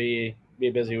it'll be a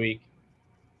busy week.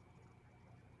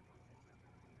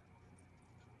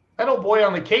 That old boy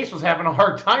on the case was having a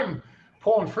hard time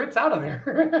pulling Fritz out of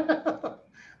there.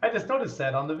 I just noticed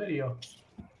that on the video.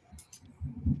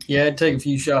 Yeah, I'd take a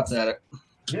few shots at it.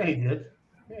 Yeah, he did.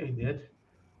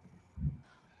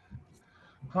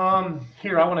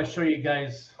 Here, I want to show you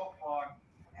guys.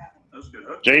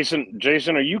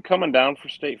 Jason, are you coming down for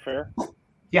State Fair?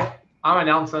 Yeah, I'm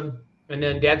announcing, and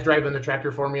then Dad's driving the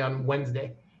tractor for me on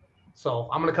Wednesday. So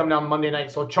I'm going to come down Monday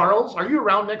night. So Charles, are you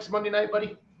around next Monday night,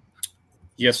 buddy?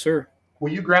 Yes, sir.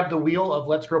 Will you grab the wheel of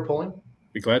Let's Grow Pulling?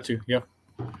 Be glad to. Yeah.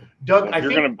 Doug,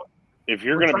 if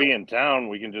you're gonna be in town,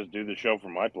 we can just do the show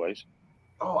from my place.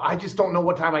 Oh, I just don't know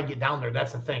what time I get down there.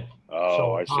 That's the thing.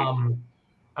 Oh, I see.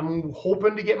 I'm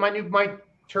hoping to get my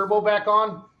turbo back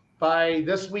on by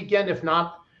this weekend. If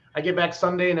not, I get back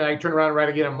Sunday and then I turn around and ride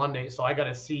again on Monday. So I got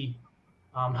to see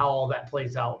how all that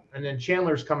plays out. And then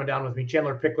Chandler's coming down with me,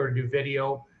 Chandler Pickler, to do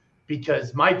video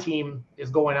because my team is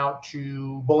going out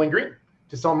to Bowling Green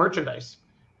to sell merchandise.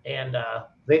 And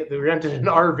they rented an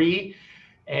RV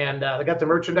and they got the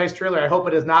merchandise trailer. I hope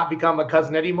it has not become a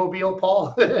Cousin Eddie mobile,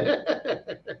 Paul.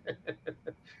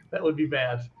 That would be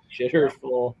bad. Shitter's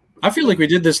full. I feel like we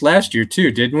did this last year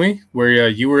too, didn't we? Where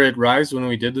you were at Rise when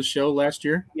we did the show last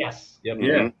year. Yes. Yep.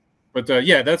 Yeah. But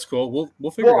yeah, that's cool.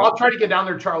 We'll figure it out. I'll try to get down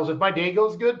there, Charles. If my day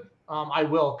goes good, I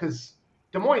will. Because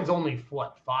Des Moines only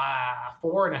what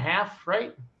 4.5,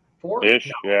 right? 4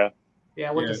 ish. No.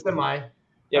 Yeah, with the semi.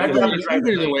 Yeah.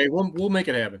 Either way, we'll make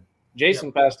it happen.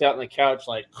 Jason passed out on the couch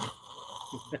like.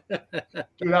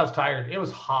 Dude, I was tired. It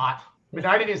was hot. I mean,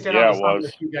 I didn't stand on the sun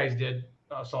like you guys did,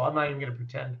 so I'm not even gonna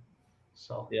pretend.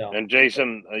 So yeah. And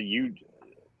Jason,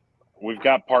 we've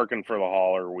got parking for the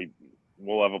hauler.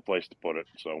 We'll have a place to put it.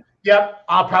 So yep,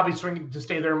 I'll probably swing to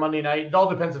stay there Monday night. It all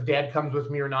depends if Dad comes with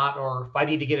me or not, or if I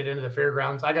need to get it into the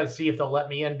fairgrounds. I got to see if they'll let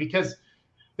me in because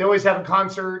they always have a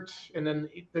concert, and then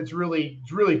it's really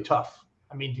tough.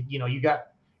 I mean,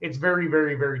 it's very,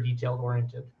 very, very detailed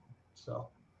oriented. So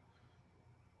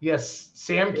yes,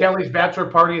 Sam Kelly's bachelor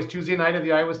party is Tuesday night at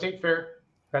the Iowa State Fair.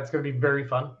 That's going to be very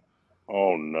fun.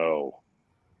 Oh no.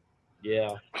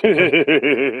 Yeah.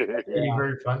 It's going to be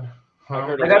very fun. I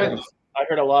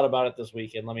heard a lot about it this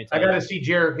weekend. Let me tell you. I got to see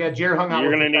Jared. Yeah, Jared hung out.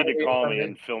 You're going to need to call me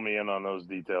and fill me in on those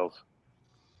details.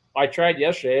 I tried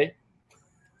yesterday.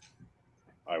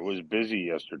 I was busy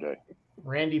yesterday.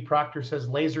 Randy Proctor says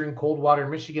Laser in Coldwater,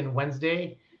 Michigan,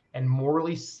 Wednesday, and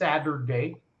Morley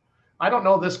Saturday. I don't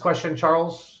know this question,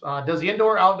 Charles. Does the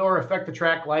indoor-outdoor affect the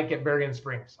track like at Berrien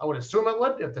Springs? I would assume it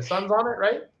would if the sun's on it,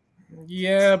 right?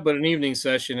 Yeah, but an evening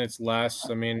session, it's less.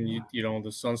 I mean,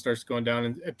 the sun starts going down,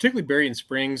 and particularly Berrien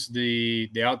Springs, the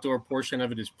outdoor portion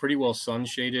of it is pretty well sun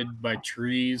shaded by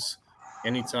trees.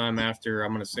 Anytime after,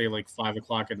 I'm going to say like 5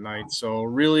 o'clock at night. So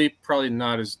really, probably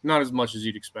not as much as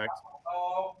you'd expect.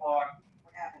 Oh, fuck.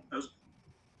 What happened?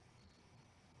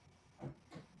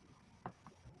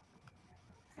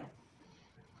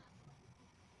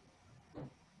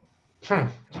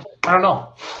 I don't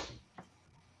know.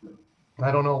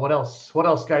 I don't know what else. What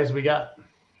else, guys? We got.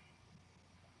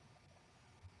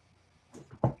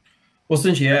 Well,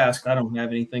 since you asked, I don't have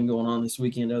anything going on this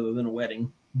weekend other than a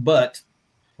wedding. But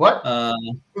what?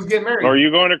 Who's getting married? Are you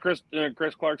going to Chris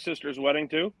Clark's sister's wedding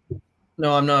too?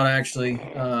 No, I'm not actually.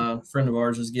 A friend of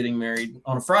ours is getting married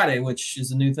on a Friday, which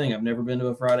is a new thing. I've never been to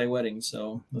a Friday wedding,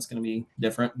 so that's going to be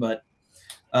different. But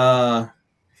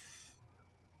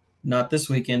not this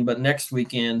weekend, but next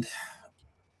weekend,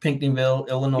 Pinckneyville,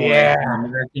 Illinois,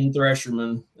 American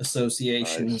Thresherman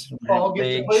Association is going to have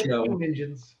a big show.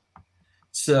 Engines.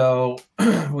 So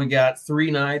we got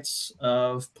 3 nights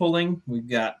of pulling. We've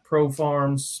got pro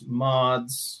farms,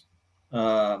 mods,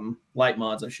 light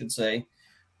mods, I should say,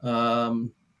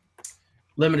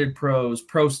 limited pros,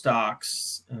 pro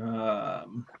stocks. A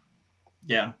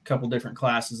couple different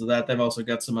classes of that. They've also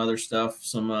got some other stuff,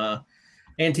 some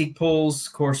antique pulls.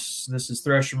 Of course, this is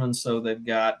Thresherman, so they've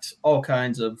got all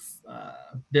kinds of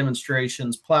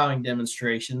demonstrations, plowing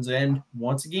demonstrations. And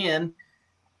once again,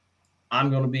 I'm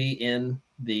going to be in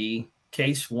the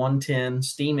Case 110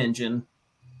 steam engine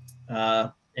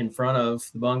in front of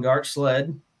the Bungart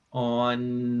sled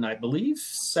on, I believe,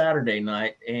 Saturday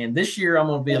night. And this year, I'm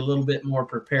going to be a little bit more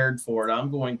prepared for it.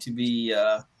 I'm going to be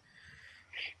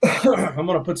I'm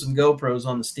going to put some GoPros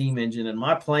on the steam engine, and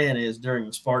my plan is during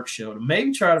the Spark Show to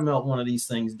maybe try to melt one of these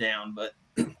things down. But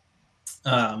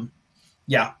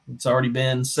it's already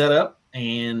been set up,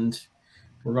 and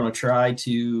we're going to try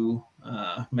to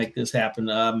make this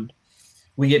happen.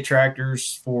 We get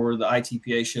tractors for the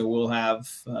ITPA show. We'll have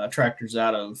tractors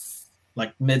out of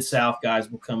like Mid-South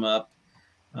guys will come up.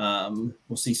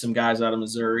 We'll see some guys out of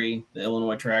Missouri, the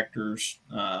Illinois tractors.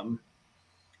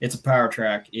 It's a power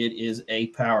track. It is a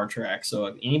power track. So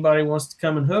if anybody wants to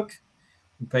come and hook,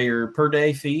 you pay your per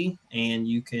day fee and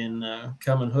you can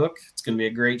come and hook. It's going to be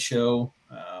a great show.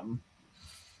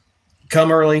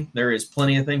 Come early. There is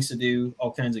plenty of things to do,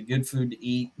 all kinds of good food to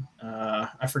eat.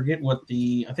 I forget what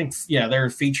their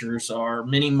features are: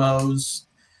 Mini Mows,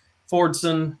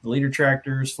 Fordson, the leader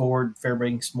tractors, Ford,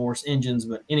 Fairbanks, Morse engines,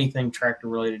 but anything tractor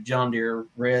related, John Deere,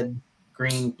 red,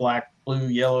 green, black, blue,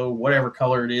 yellow, whatever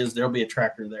color it is, there'll be a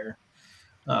tractor there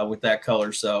with that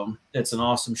color. So it's an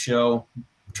awesome show.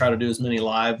 Try to do as many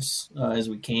lives as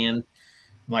we can.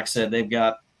 Like I said, they've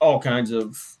got all kinds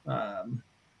of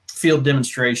field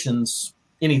demonstrations,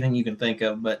 anything you can think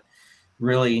of, but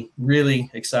really, really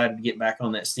excited to get back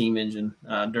on that steam engine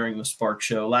during the Spark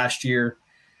Show. Last year,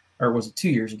 or was it 2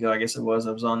 years ago? I guess it was.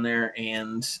 I was on there,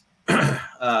 and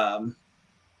I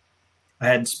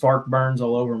had spark burns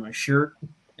all over my shirt.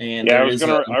 And I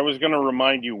was gonna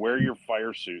remind you, wear your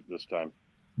fire suit this time.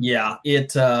 Yeah,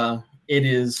 it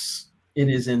is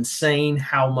insane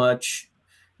how much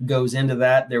goes into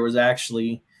that. There was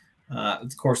actually,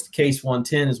 of course, the Case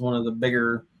 110 is one of the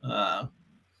bigger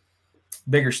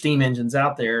steam engines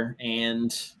out there,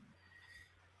 and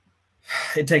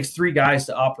it takes 3 guys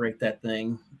to operate that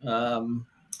thing.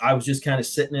 I was just kind of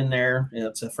sitting in there.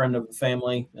 It's a friend of the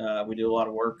family. We do a lot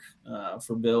of work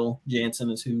for Bill Jansen,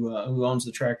 is who owns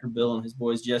the tractor. Bill and his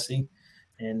boys Jesse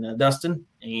and Dustin,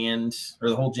 or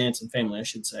the whole Jansen family, I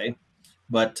should say.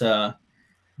 But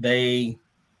it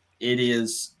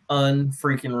is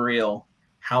unfreaking real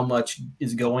how much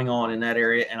is going on in that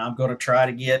area. And I'm going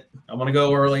to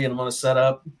go early, and I'm going to set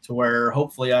up to where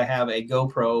hopefully I have a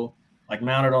GoPro like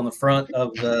mounted on the front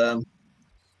of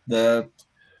the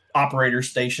operator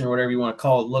station or whatever you want to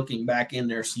call it, looking back in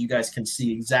there so you guys can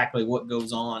see exactly what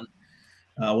goes on.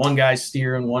 One guy's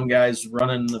steering, one guy's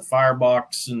running the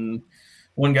firebox, and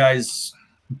one guy's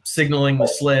signaling the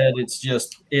sled.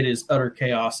 It is utter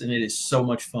chaos, and it is so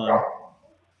much fun.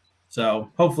 So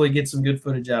hopefully get some good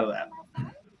footage out of that.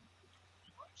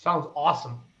 Sounds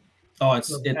awesome. Oh,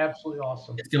 it's absolutely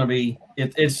awesome. It's going to be,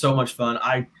 it's so much fun.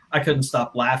 I couldn't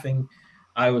stop laughing.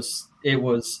 It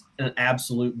was an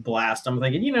absolute blast. I'm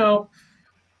thinking,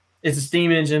 it's a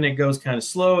steam engine. It goes kind of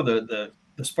slow. The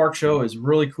Spark Show is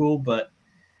really cool, but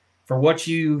for what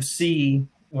you see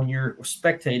when you're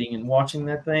spectating and watching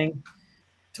that thing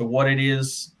to what it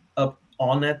is up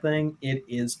on that thing, it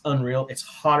is unreal. It's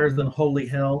hotter than holy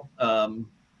hell.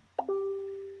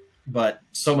 But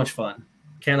so much fun.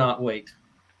 Cannot wait.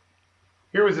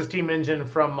 Here was his team engine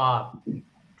from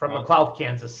McLeod,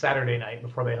 Kansas, Saturday night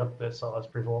before they hooked this. So that's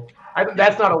pretty cool.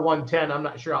 That's not a 110. I'm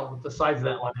not sure what the size of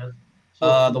that one is.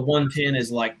 The 110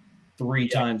 is like 3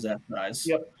 times that size.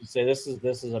 Yep. You say this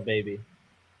is a baby.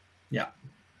 Yeah.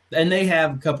 And they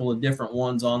have a couple of different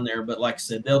ones on there, but like I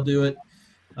said, they'll do it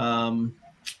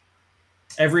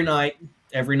every night.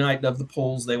 Every night of the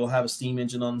pulls, they will have a steam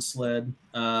engine on the sled.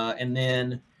 And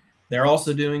then they're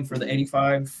also doing for the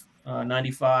 85,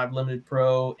 95 Limited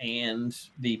Pro and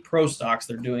the Pro Stocks,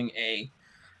 they're doing a,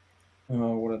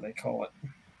 what do they call it?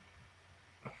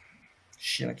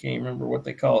 Shit, I can't remember what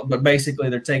they call it. But basically,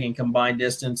 they're taking combined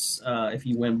distance. If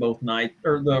you win both nights,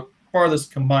 or the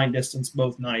farthest combined distance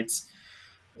both nights,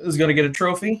 is going to get a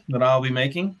trophy that I'll be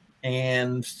making.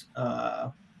 And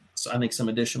so I think some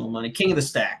additional money. King of the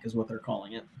Stack is what they're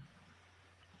calling it.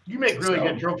 You make really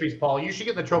good trophies, Paul. You should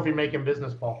get the trophy making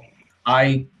business, Paul.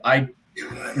 I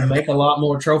make a lot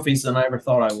more trophies than I ever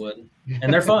thought I would,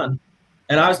 and they're fun.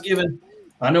 And I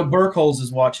know Burkholz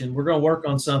is watching. We're going to work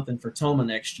on something for Toma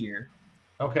next year.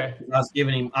 Okay. I was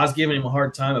giving him a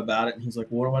hard time about it, and he's like,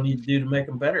 "What do I need to do to make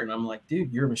them better?" And I'm like,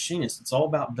 "Dude, you're a machinist. It's all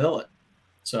about billet."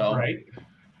 So right.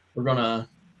 we're going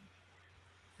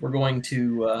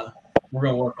to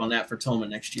work on that for Toma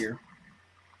next year.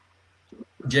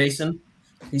 Jason,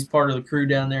 he's part of the crew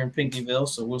down there in Pinckneyville,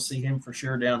 so we'll see him for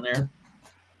sure down there.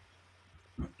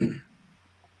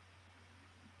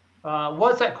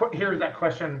 What's that? Here's that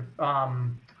question.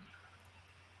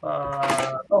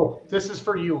 This is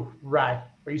for you, Rye.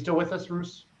 Are you still with us,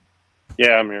 Roos?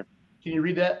 Yeah, I'm here. Can you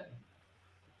read that?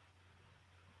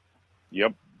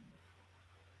 Yep.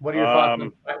 What are your thoughts?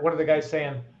 What are the guys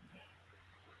saying?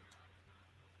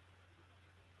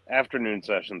 Afternoon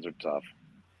sessions are tough.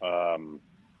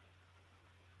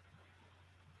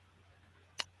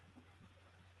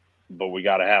 But we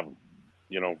got to have them.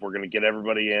 If we're going to get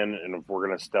everybody in, and if we're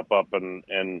going to step up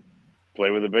and play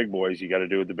with the big boys, you got to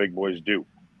do what the big boys do.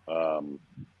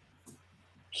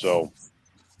 So,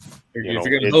 if you're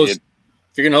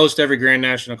going to host every Grand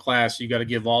National class, you got to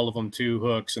give all of them 2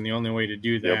 hooks, and the only way to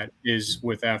do that is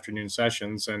with afternoon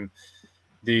sessions. And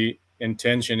the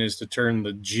intention is to turn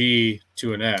the G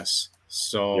to an S.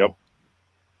 So,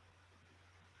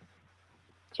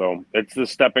 So it's the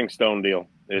stepping stone deal.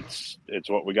 It's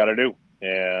what we got to do.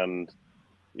 And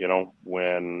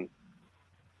when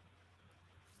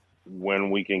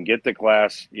we can get the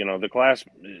class, getting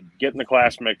the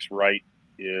class mix right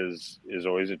is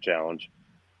always a challenge.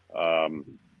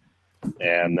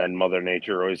 And then Mother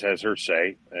Nature always has her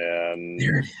say. And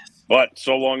but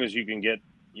so long as you can get,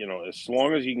 as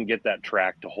long as you can get that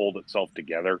track to hold itself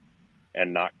together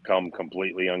and not come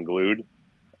completely unglued,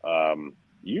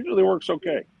 usually works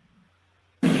okay.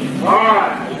 All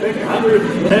right. That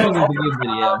was a good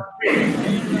video.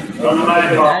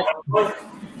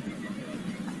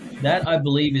 That I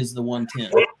believe is the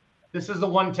 110. This is the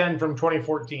 110 from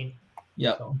 2014.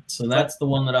 Yep. So that's the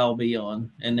one that I'll be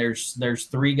on. And there's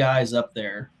 3 guys up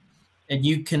there. And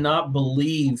you cannot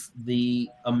believe the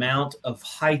amount of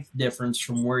height difference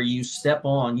from where you step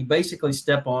on. You basically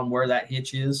step on where that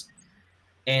hitch is.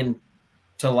 And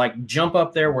to jump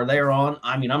up there where they're on,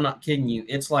 I mean, I'm not kidding you.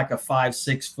 It's like a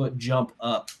 5-6 foot jump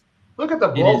up. Look at the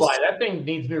blow-by. That thing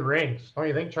needs new rings. Don't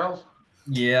you think, Charles?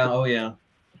 Yeah. Oh, yeah.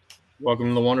 Welcome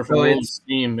to the wonderful world of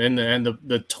steam and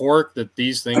the torque that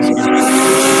these things can.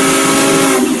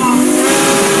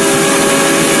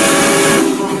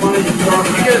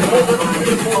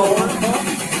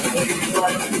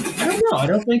 I don't know. I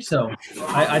don't think so.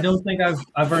 I don't think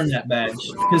I've earned that badge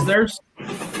because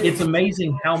it's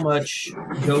amazing how much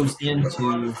goes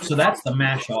into. So that's the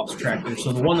Mash-Offs tractor.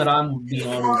 So the one that I'm be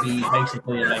on will be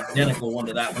basically an identical one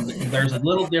to that one. There's a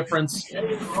little difference.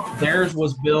 Theirs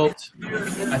was built,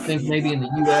 I think, maybe in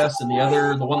the U.S. and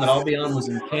the one that I'll be on was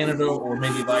in Canada, or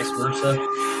maybe vice versa.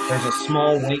 There's a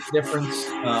small weight difference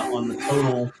on the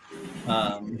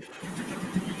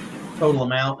total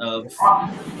amount of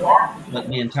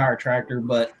the entire tractor,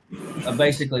 but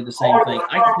basically the same thing.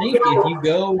 I think if you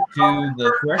go to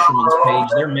the Thresherman's page,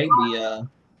 there may be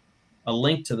a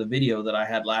link to the video that I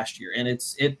had last year, and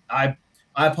I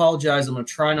apologize. I'm going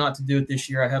to try not to do it this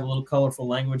year. I had a little colorful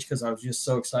language because I was just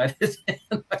so excited,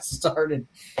 and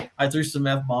I threw some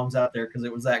F-bombs out there because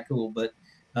it was that cool. But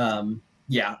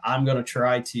yeah, I'm going to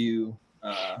try to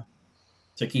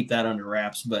keep that under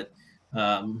wraps. But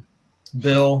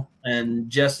Bill and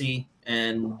Jesse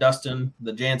and Dustin,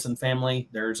 the Jansen family.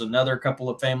 There's another couple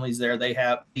of families there. They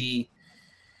have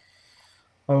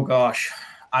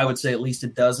I would say at least a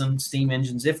dozen steam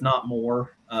engines, if not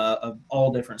more, of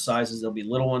all different sizes. There'll be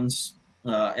little ones,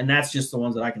 and that's just the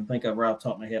ones that I can think of right off the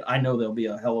top of my head. I know there'll be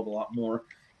a hell of a lot more.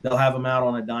 They'll have them out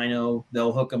on a dyno.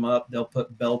 They'll hook them up. They'll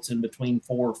put belts in between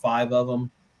 4 or 5 of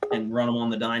them and run them on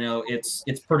the dyno.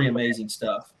 It's pretty amazing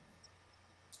stuff.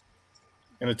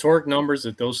 And the torque numbers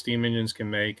that those steam engines can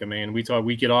make, I mean,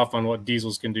 we get off on what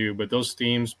diesels can do, but those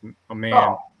steams,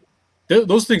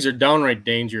 those things are downright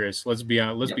dangerous. Let's be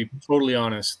honest. Let's be totally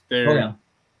honest. They're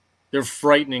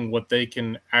frightening what they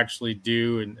can actually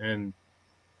do, and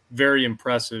very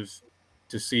impressive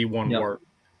to see one work.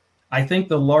 I think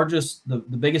the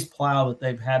biggest plow that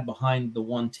they've had behind the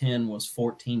 110 was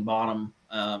 14 bottom.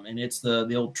 And it's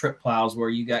the old trip plows where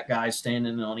you got guys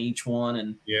standing on each one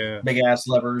and big ass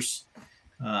levers.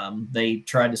 They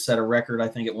tried to set a record, I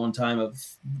think, at one time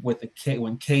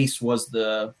when Case was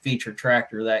the feature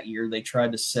tractor that year. They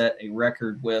tried to set a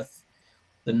record with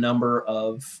the number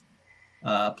of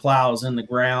plows in the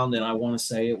ground, and I want to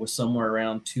say it was somewhere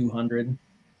around 200.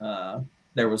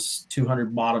 There was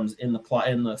 200 bottoms in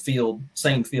the field,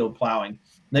 same field plowing.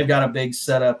 They've got a big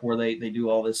setup where they do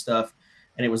all this stuff,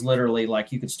 and it was literally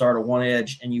like you could start at one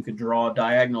edge and you could draw a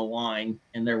diagonal line,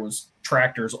 and there was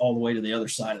tractors all the way to the other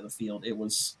side of the field. It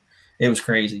was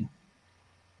crazy.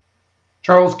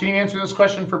 Charles, can you answer this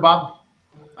question for Bob?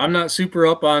 I'm not super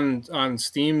up on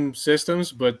steam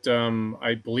systems, but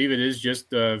I believe it is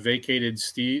just vacated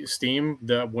steam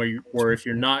where if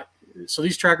you're not. So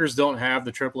these tractors don't have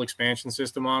the triple expansion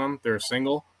system on them. They're a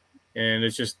single, and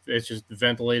it's just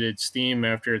ventilated steam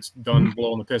after it's done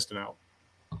blowing the piston out.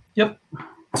 Yep.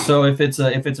 So if it's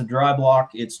a dry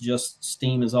block, it's just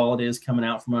steam is all it is coming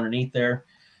out from underneath there.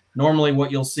 Normally what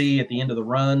you'll see at the end of the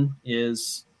run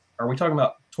is, are we talking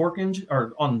about torque engine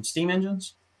or on steam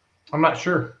engines? I'm not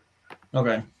sure.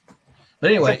 Okay. But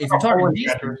anyway, if you're talking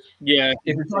diesel, if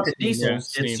you're talking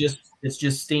diesels, it's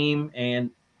just steam, and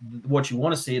what you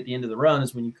want to see at the end of the run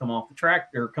is when you come off the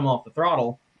tractor or come off the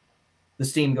throttle, the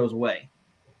steam goes away.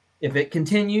 If it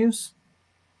continues,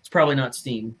 it's probably not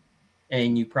steam,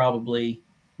 and you probably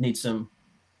need some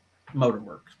motor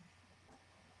work.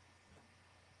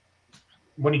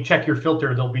 When you check your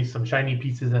filter, there'll be some shiny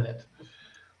pieces in it.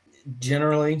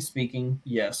 Generally speaking,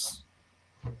 yes.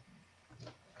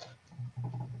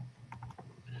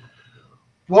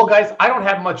 Well, guys, I don't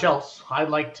have much else. I'd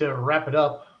like to wrap it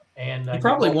up. And you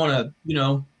probably want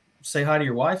to, say hi to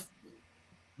your wife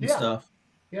and stuff.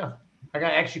 Yeah. I got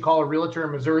to actually call a realtor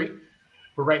in Missouri.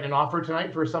 We're writing an offer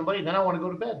tonight for somebody. Then I want to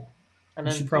go to bed. And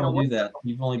you should probably do that.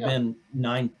 You've only been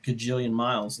 9 gajillion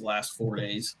miles the last 4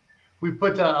 days. We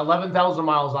put 11,000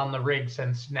 miles on the rig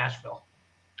since Nashville.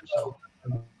 So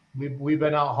we've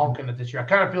been out honking it this year. I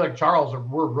kind of feel like Charles,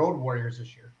 we're road warriors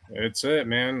this year. It's it,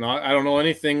 man. I don't know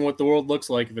anything what the world looks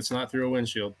like if it's not through a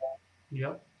windshield.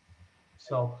 Yep.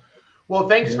 So, well,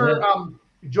 thanks for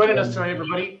joining us tonight,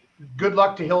 everybody. Good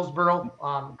luck to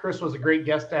Hillsboro. Chris was a great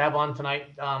guest to have on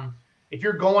tonight. If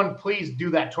you're going, please do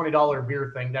that $20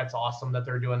 beer thing. That's awesome that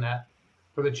they're doing that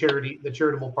for the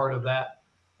charitable part of that.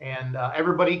 And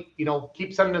everybody,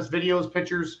 keep sending us videos,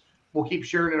 pictures. We'll keep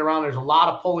sharing it around. There's a lot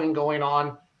of polling going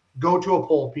on. Go to a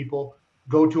poll, people.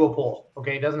 Go to a poll.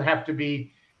 Okay, it doesn't have to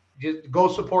be. Just go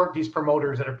support these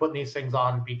promoters that are putting these things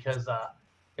on, because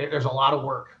there's a lot of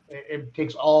work. It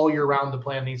takes all year round to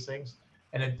plan these things,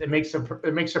 and it makes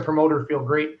a promoter feel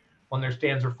great when their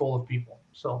stands are full of people.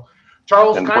 So,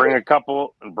 Charles, bring a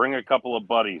couple of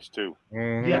buddies too.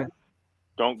 Mm-hmm. Yeah,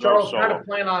 don't Charles, go solo.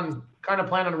 Kind of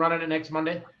plan on running it next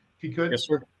Monday if you could. Yes,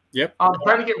 sir. Yep. I'm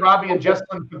trying to get Robbie and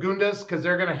Jesselyn Fagundes, because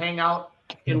they're going to hang out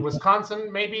in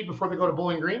Wisconsin maybe before they go to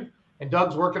Bowling Green, and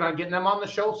Doug's working on getting them on the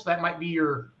show, so that might be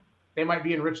they might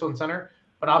be in Richland Center,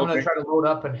 but I'm going to try to load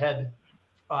up and head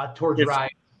towards Rye.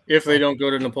 If they don't go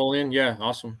to Napoleon,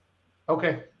 awesome.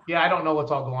 Okay. Yeah, I don't know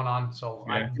what's all going on. So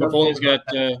Napoleon's got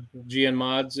GN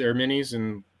mods or minis,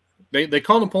 and they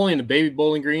call Napoleon the baby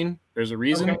Bowling Green. There's a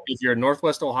reason. Okay. If you're in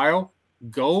Northwest Ohio,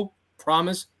 go.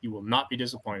 Promise you will not be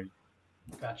disappointed.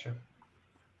 Gotcha.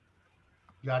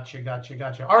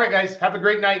 All right, guys. Have a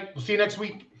great night. We'll see you next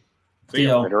week. See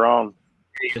you later on.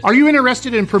 Are you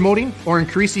interested in promoting or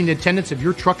increasing the attendance of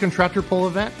your truck and tractor pull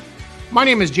event? My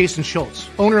name is Jason Schultz,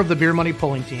 owner of the Beer Money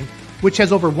Pulling Team, which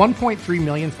has over 1.3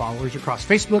 million followers across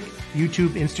Facebook,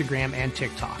 YouTube, Instagram, and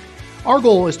TikTok. Our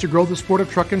goal is to grow the sport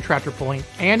of truck and tractor pulling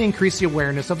and increase the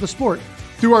awareness of the sport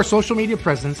through our social media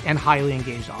presence and highly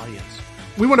engaged audience.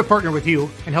 We want to partner with you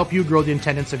and help you grow the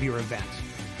attendance of your event.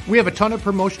 We have a ton of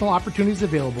promotional opportunities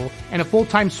available and a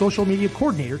full-time social media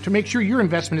coordinator to make sure your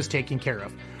investment is taken care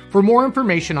of. For more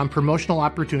information on promotional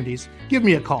opportunities, give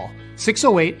me a call,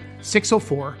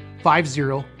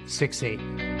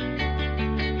 608-604-5068.